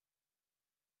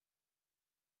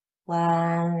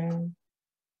 1,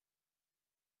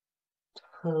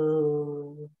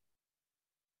 2,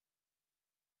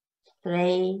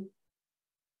 3,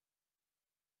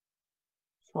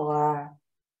 4,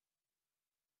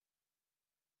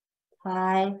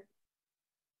 5.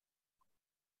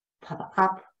 Pop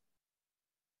up,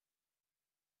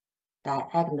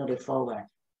 diagonally forward.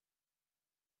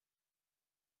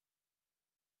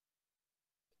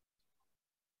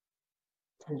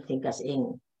 Turn fingers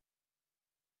in.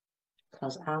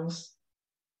 Close arms.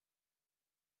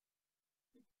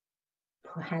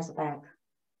 Pull hands back.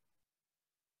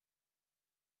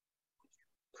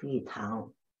 注意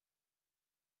躺.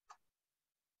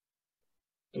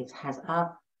 Lift hands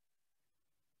up.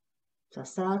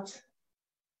 Just out.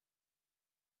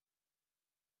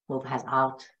 Move hands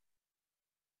out.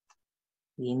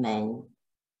 移门.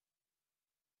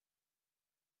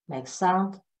 Make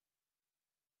sound.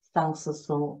 Sound 是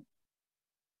松.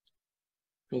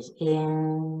 Breathe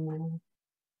in.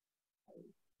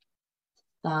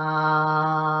 Down.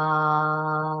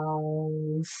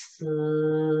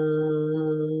 松.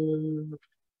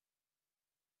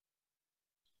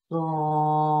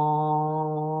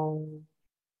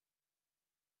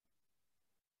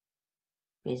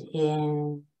 Breathe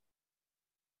in.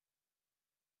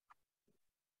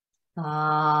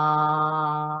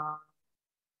 Down.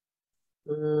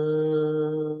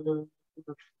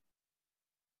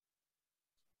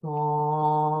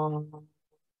 松.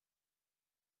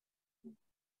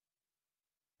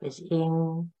 Breathe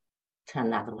in. Turn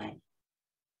that way.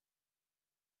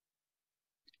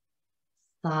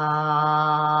 3,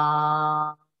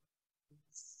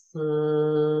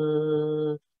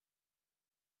 4,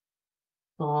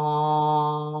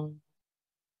 松.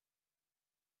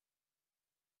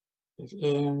 Breathe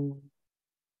in.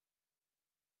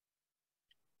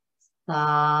 3,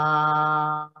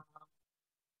 4,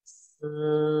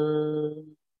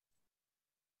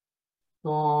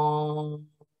 松.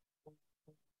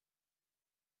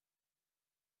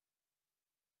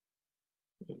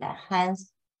 Relax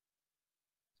hands.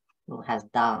 Move hands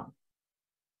down.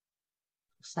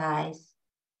 Sides.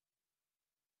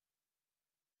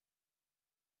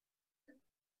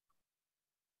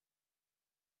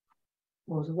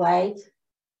 Move right.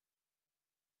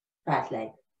 Right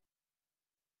leg.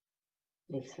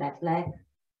 Lift left leg.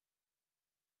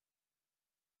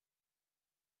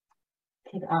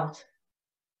 Kick out.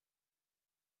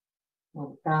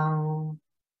 Move down.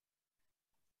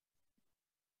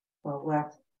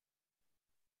 Forward.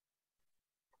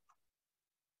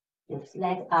 Lift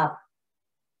leg up.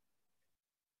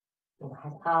 Move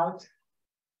head out. To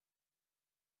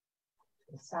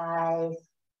the side.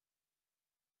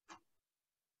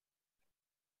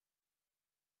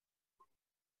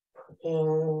 Put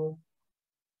in.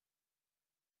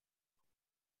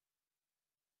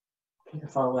 Kick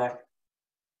forward.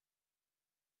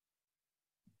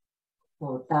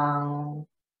 Move down.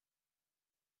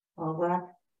 Forward.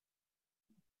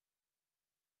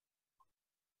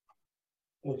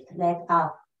 Lift leg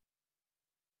up.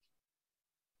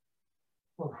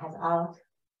 Move head out.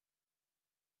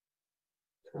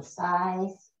 To the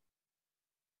sides.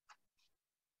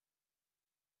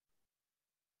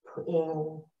 Put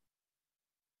in.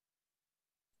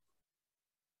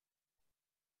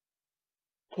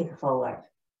 Kick forward.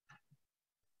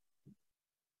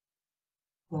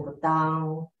 Move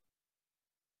down.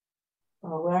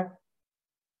 Forward.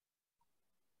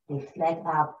 Lift leg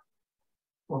up.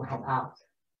 Move head out.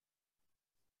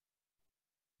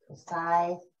 To the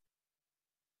side.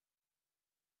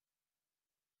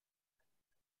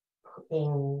 Put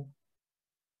in.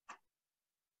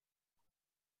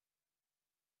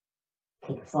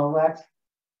 Kick forward.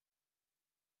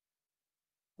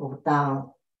 Move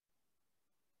down.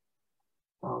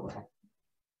 Forward.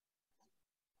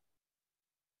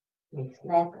 Lift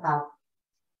leg up.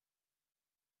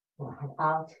 Move head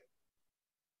out. To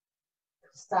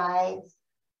the sides.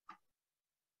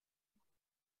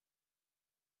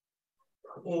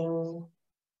 Put in.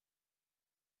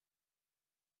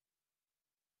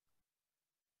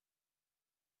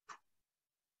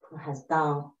 Put hands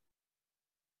down.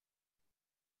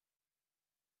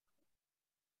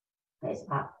 Face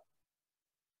up.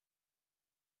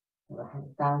 Put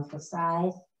hands down to the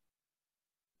side.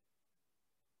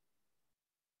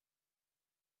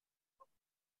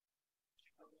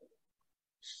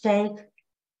 shake,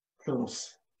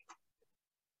 plunge.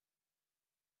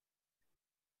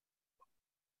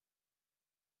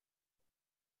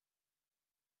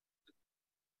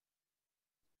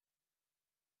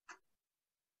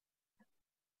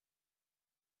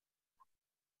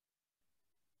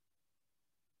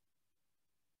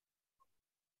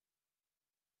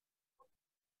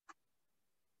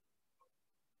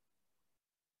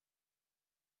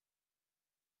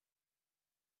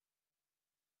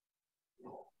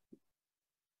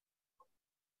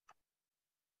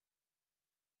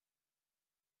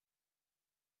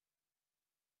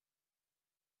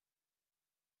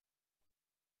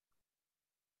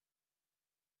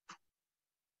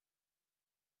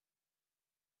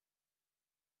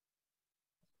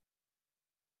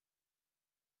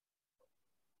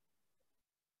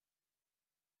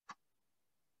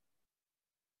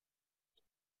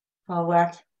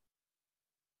 Forward,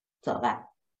 左外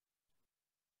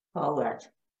forward,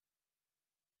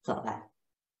 左外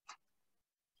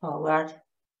forward,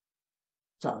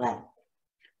 左外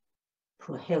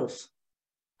pull heels,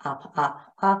 up,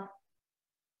 up, up,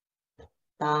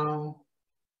 down,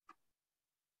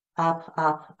 up,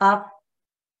 up, up,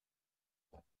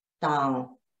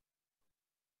 down,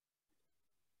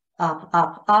 up,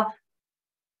 up, up,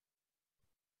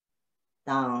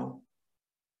 down.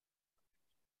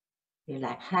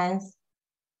 Relax hands,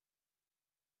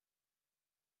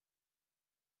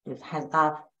 lift hands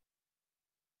up,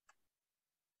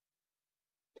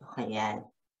 很圆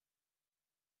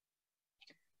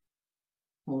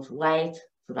move right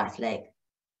to right leg,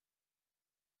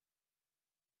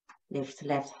 lift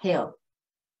left heel,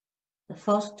 the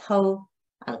first toe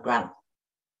on the ground,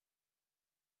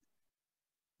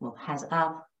 move hands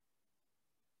up,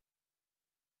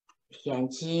 偏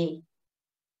肌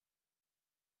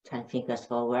turn fingers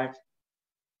forward,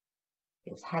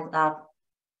 lift hands up,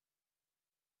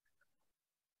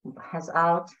 move hands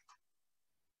out,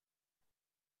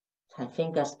 turn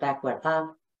fingers backward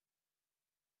up,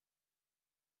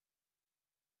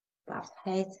 bow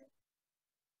head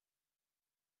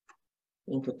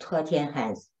into 特天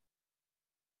hands.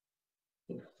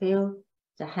 You feel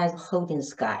the hands holding the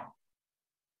sky.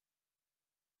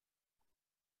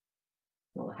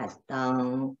 Move hands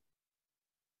down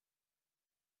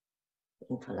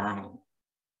into line.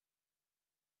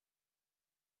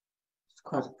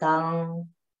 Squat down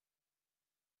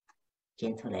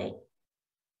gently.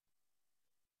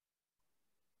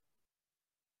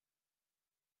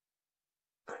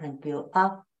 Crank you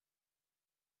up.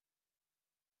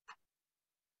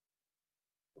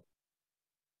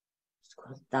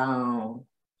 Squat down.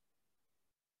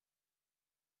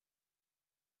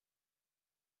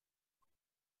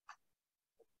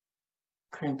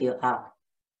 Crank you up.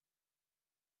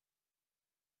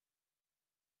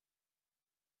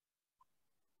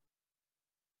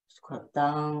 Squat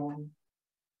down.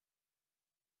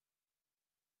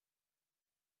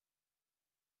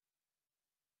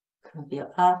 Crank you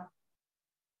up.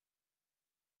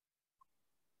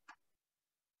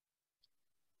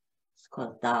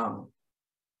 Squat down.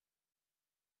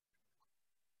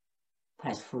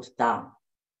 Press foot down.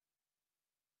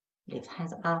 Lift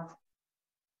hands up.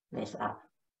 Lift up.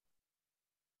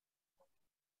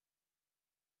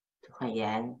 很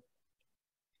圆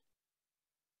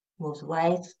Move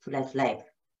right to left leg.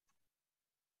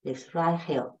 Lift right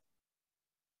heel.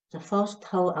 The first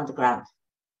toe on the ground.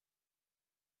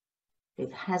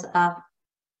 Lift hands up.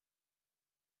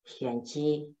 偏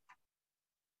肌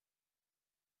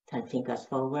Turn fingers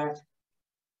forward.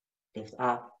 Lift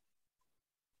up.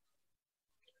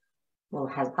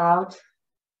 Move hands out.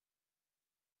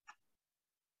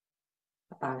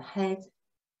 About head.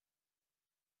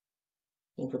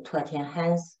 Into 特天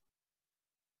hands.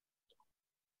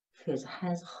 Feel the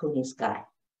hands holding sky.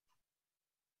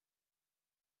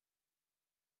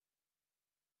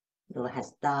 Lower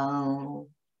hands down.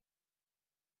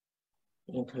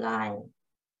 Into line.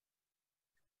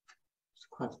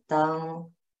 Squat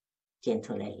down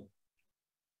gently.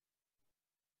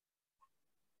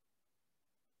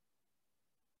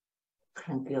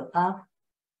 Crank you up.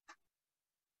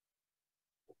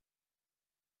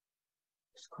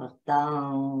 Squat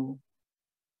down.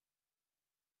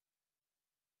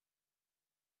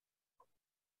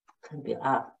 Crank you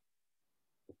up.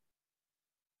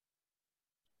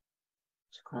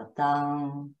 Squat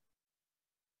down.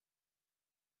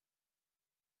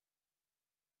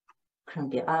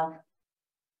 Crank you up.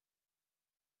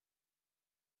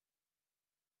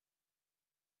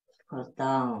 Squat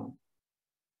down.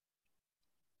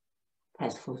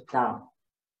 Press foot down.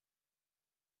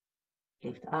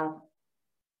 Lift up.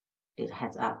 Lift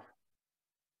hands up.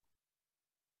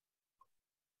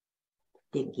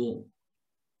 Dig in.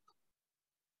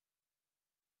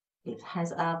 Lift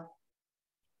hands up.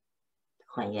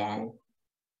 还原。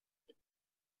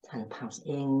Turn palms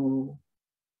in.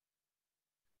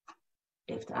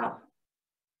 Lift up.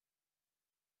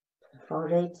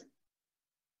 Forehead.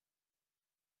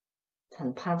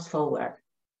 Turn palms forward.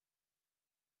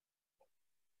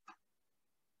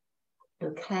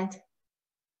 Look at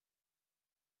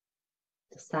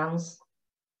the thumbs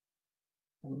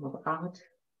and move out.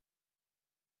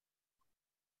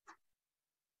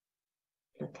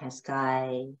 Look at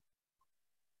sky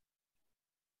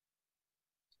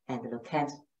and look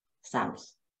at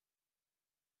thumbs.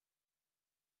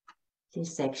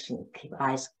 This section, keep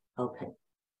eyes open.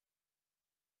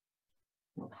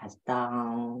 Move head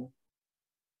down.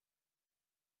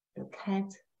 Look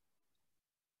at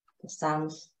the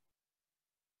thumbs.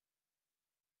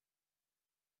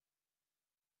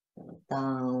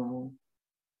 Down.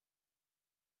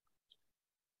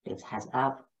 Lift head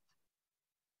up.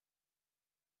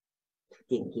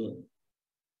 定印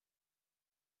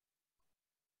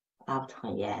up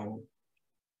还原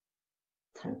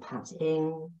turn palms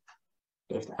in,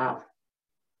 lift up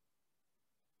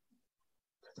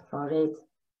to the forehead,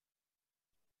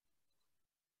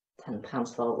 turn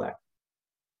palms forward,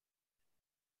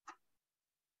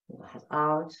 move head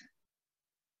out,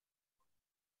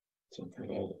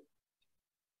 gently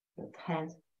look at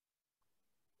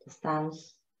the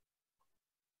thumbs,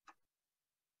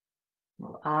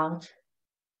 move out,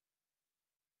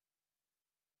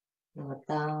 move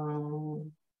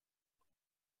down,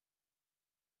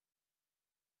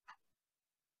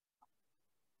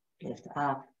 lift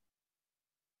up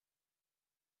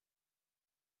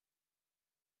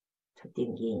to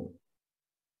定印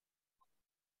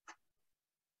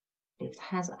lift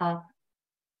hands up,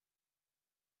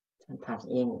 turn palms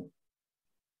in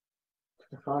to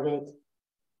the forehead,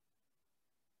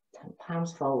 turn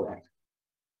palms forward,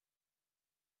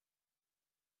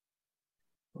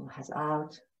 move hands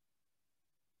out,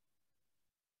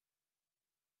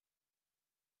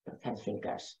 look at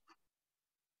fingers,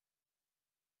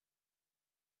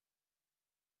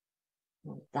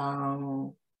 move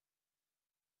down,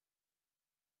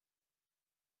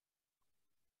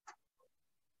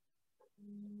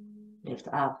 lift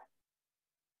up,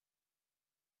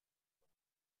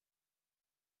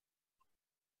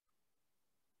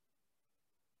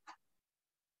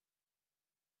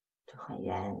 to 还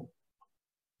原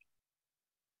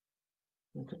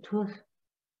into two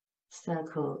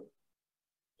circle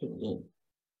定印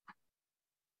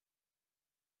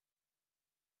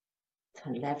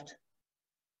turn left,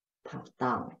 palm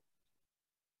down,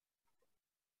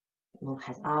 move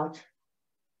head out,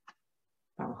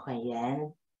 from 还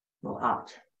原 move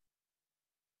out,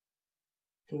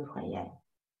 feel 还原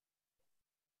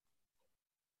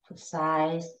to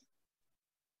sides,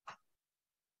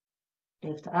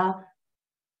 lift up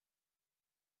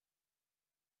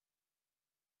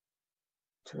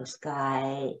to the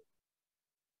sky,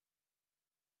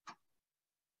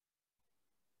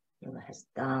 your head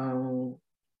down,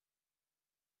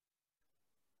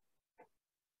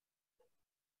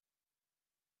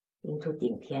 into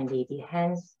顶天立地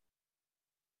hands,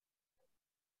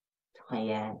 还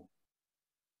原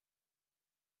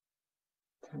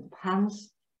turn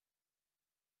palms,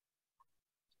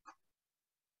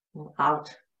 move out,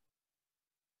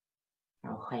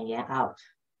 然后还原 out,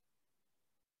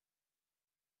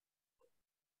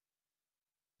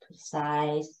 to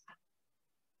sides,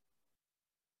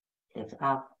 lift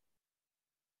up,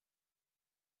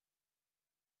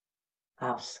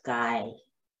 up sky,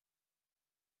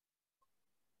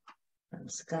 from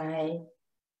sky,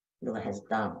 your head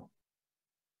down,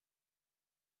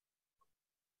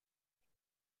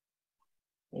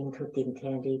 into 顶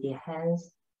天立地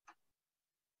hands,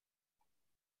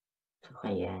 to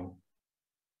还原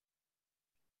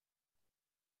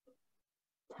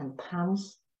turn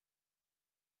palms,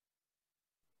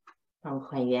 from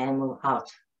还原 move out,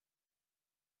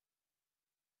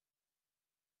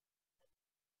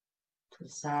 to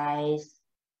sides,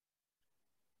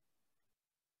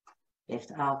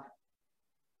 lift up,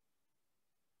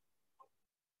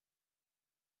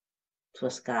 to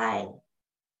sky,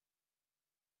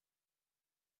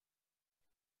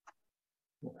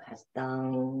 move head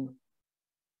down,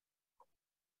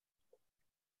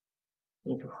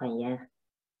 into 还原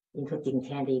into 顶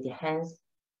天立地 hands,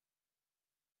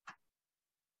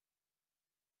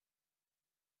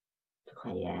 to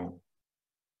还原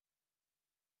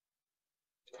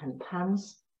turn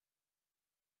palms,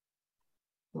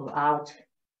 move out,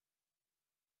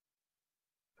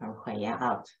 from 还原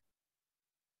out,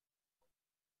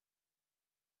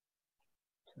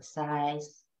 to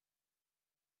sides,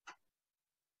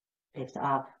 lift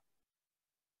up,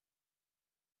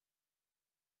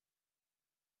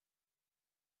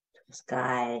 to the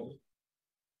sky,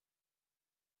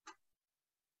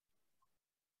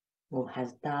 move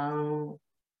hands down,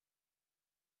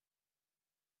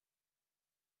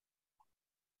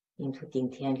 into 顶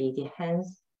天立地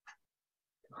hands,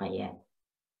 还原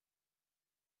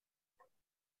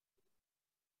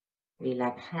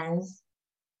relax hands,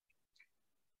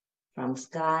 from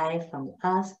sky, from the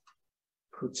earth,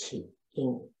 put qi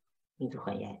in, into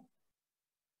还原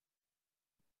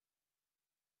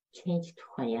change to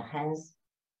还原 hands,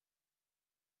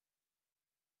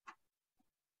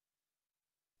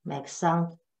 make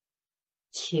sound,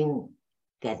 轻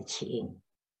get 气 in,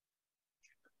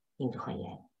 into 还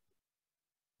原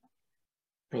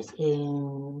breathe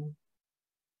in,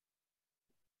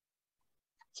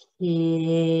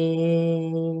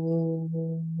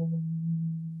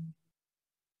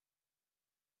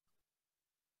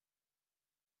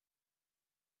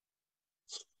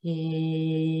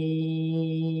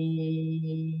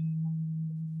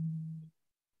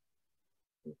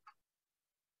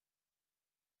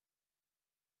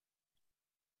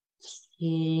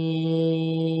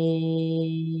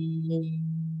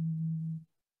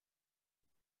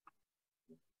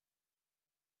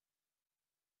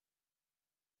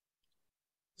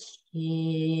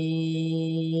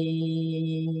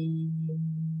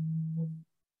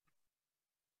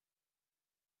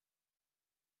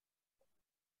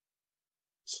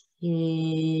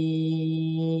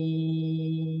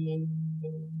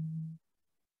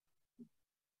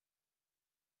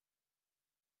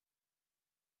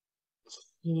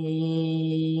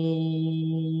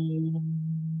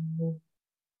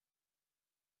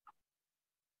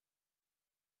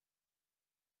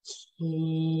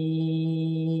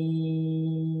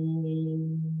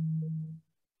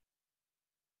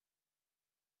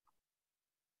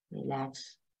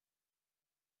 relax.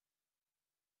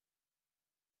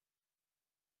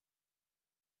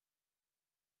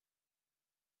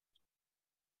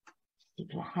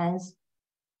 Keep your hands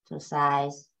to the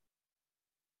sides.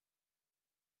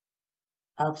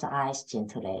 Open the eyes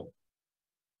gently.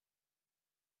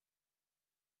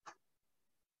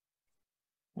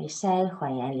 微细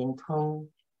还原灵通，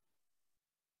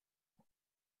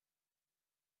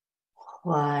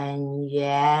还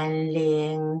原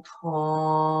灵通，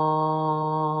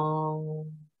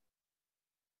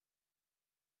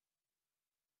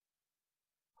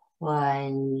还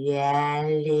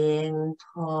原灵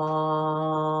通，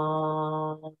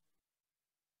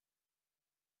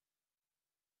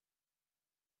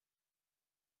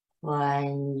还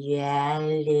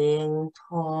原灵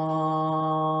通。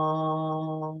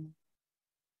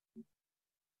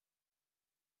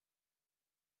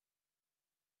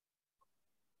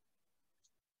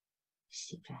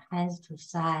Keep your hands to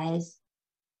sides.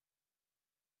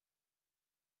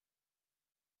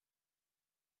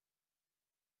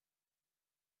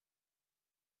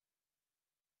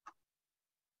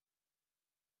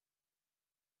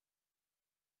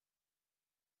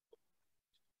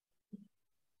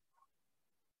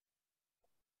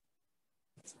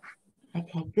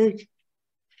 Okay, good.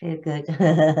 Very good.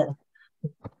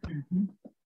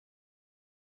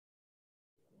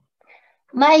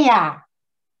 Maya,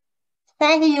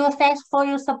 thank you. Thanks for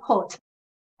your support.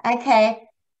 Okay.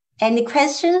 Any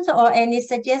questions or any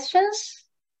suggestions?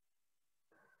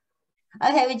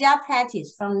 Okay, we just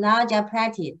practice. From now, just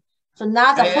practice. So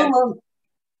now the full movement.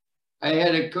 I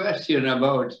had a question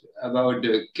about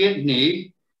the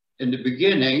kidney. In the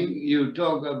beginning, you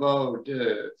talk about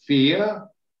fear,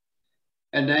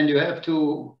 and then you have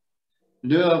to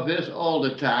nervous all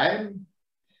the time.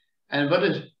 And what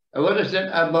is that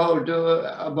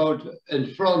about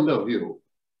in front of you?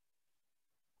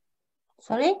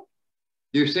 Sorry?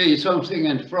 You say something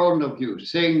in front of you.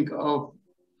 Think of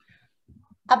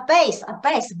a base,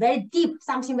 very deep,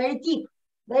 something very deep,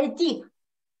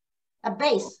 a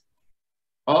base.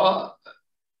 Oh,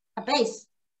 a base,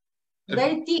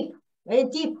 very deep.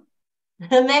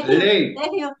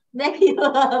 make you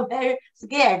very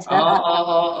scared.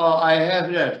 I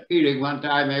have that feeling. One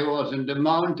time I was in the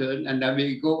mountain, and then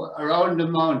we go around the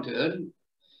mountain,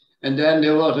 and then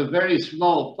there was a very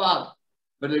small path,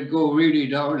 but it go really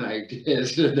down like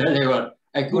this. And then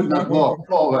I could not walk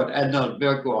forward and not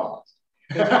backwards.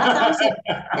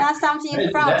 There's something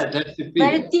in front,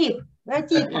 very deep, or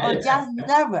just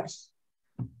nervous.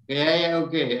 Yeah,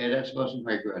 okay, that wasn't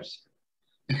my question.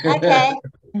 Okay.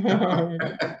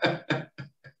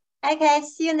 Okay,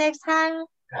 see you next time.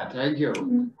 Yeah, thank you.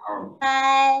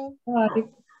 Bye. Bye.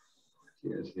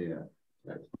 Cheers here.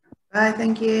 Bye,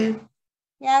 thank you.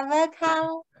 You're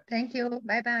welcome. Thank you.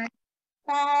 Bye bye.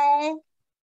 Bye.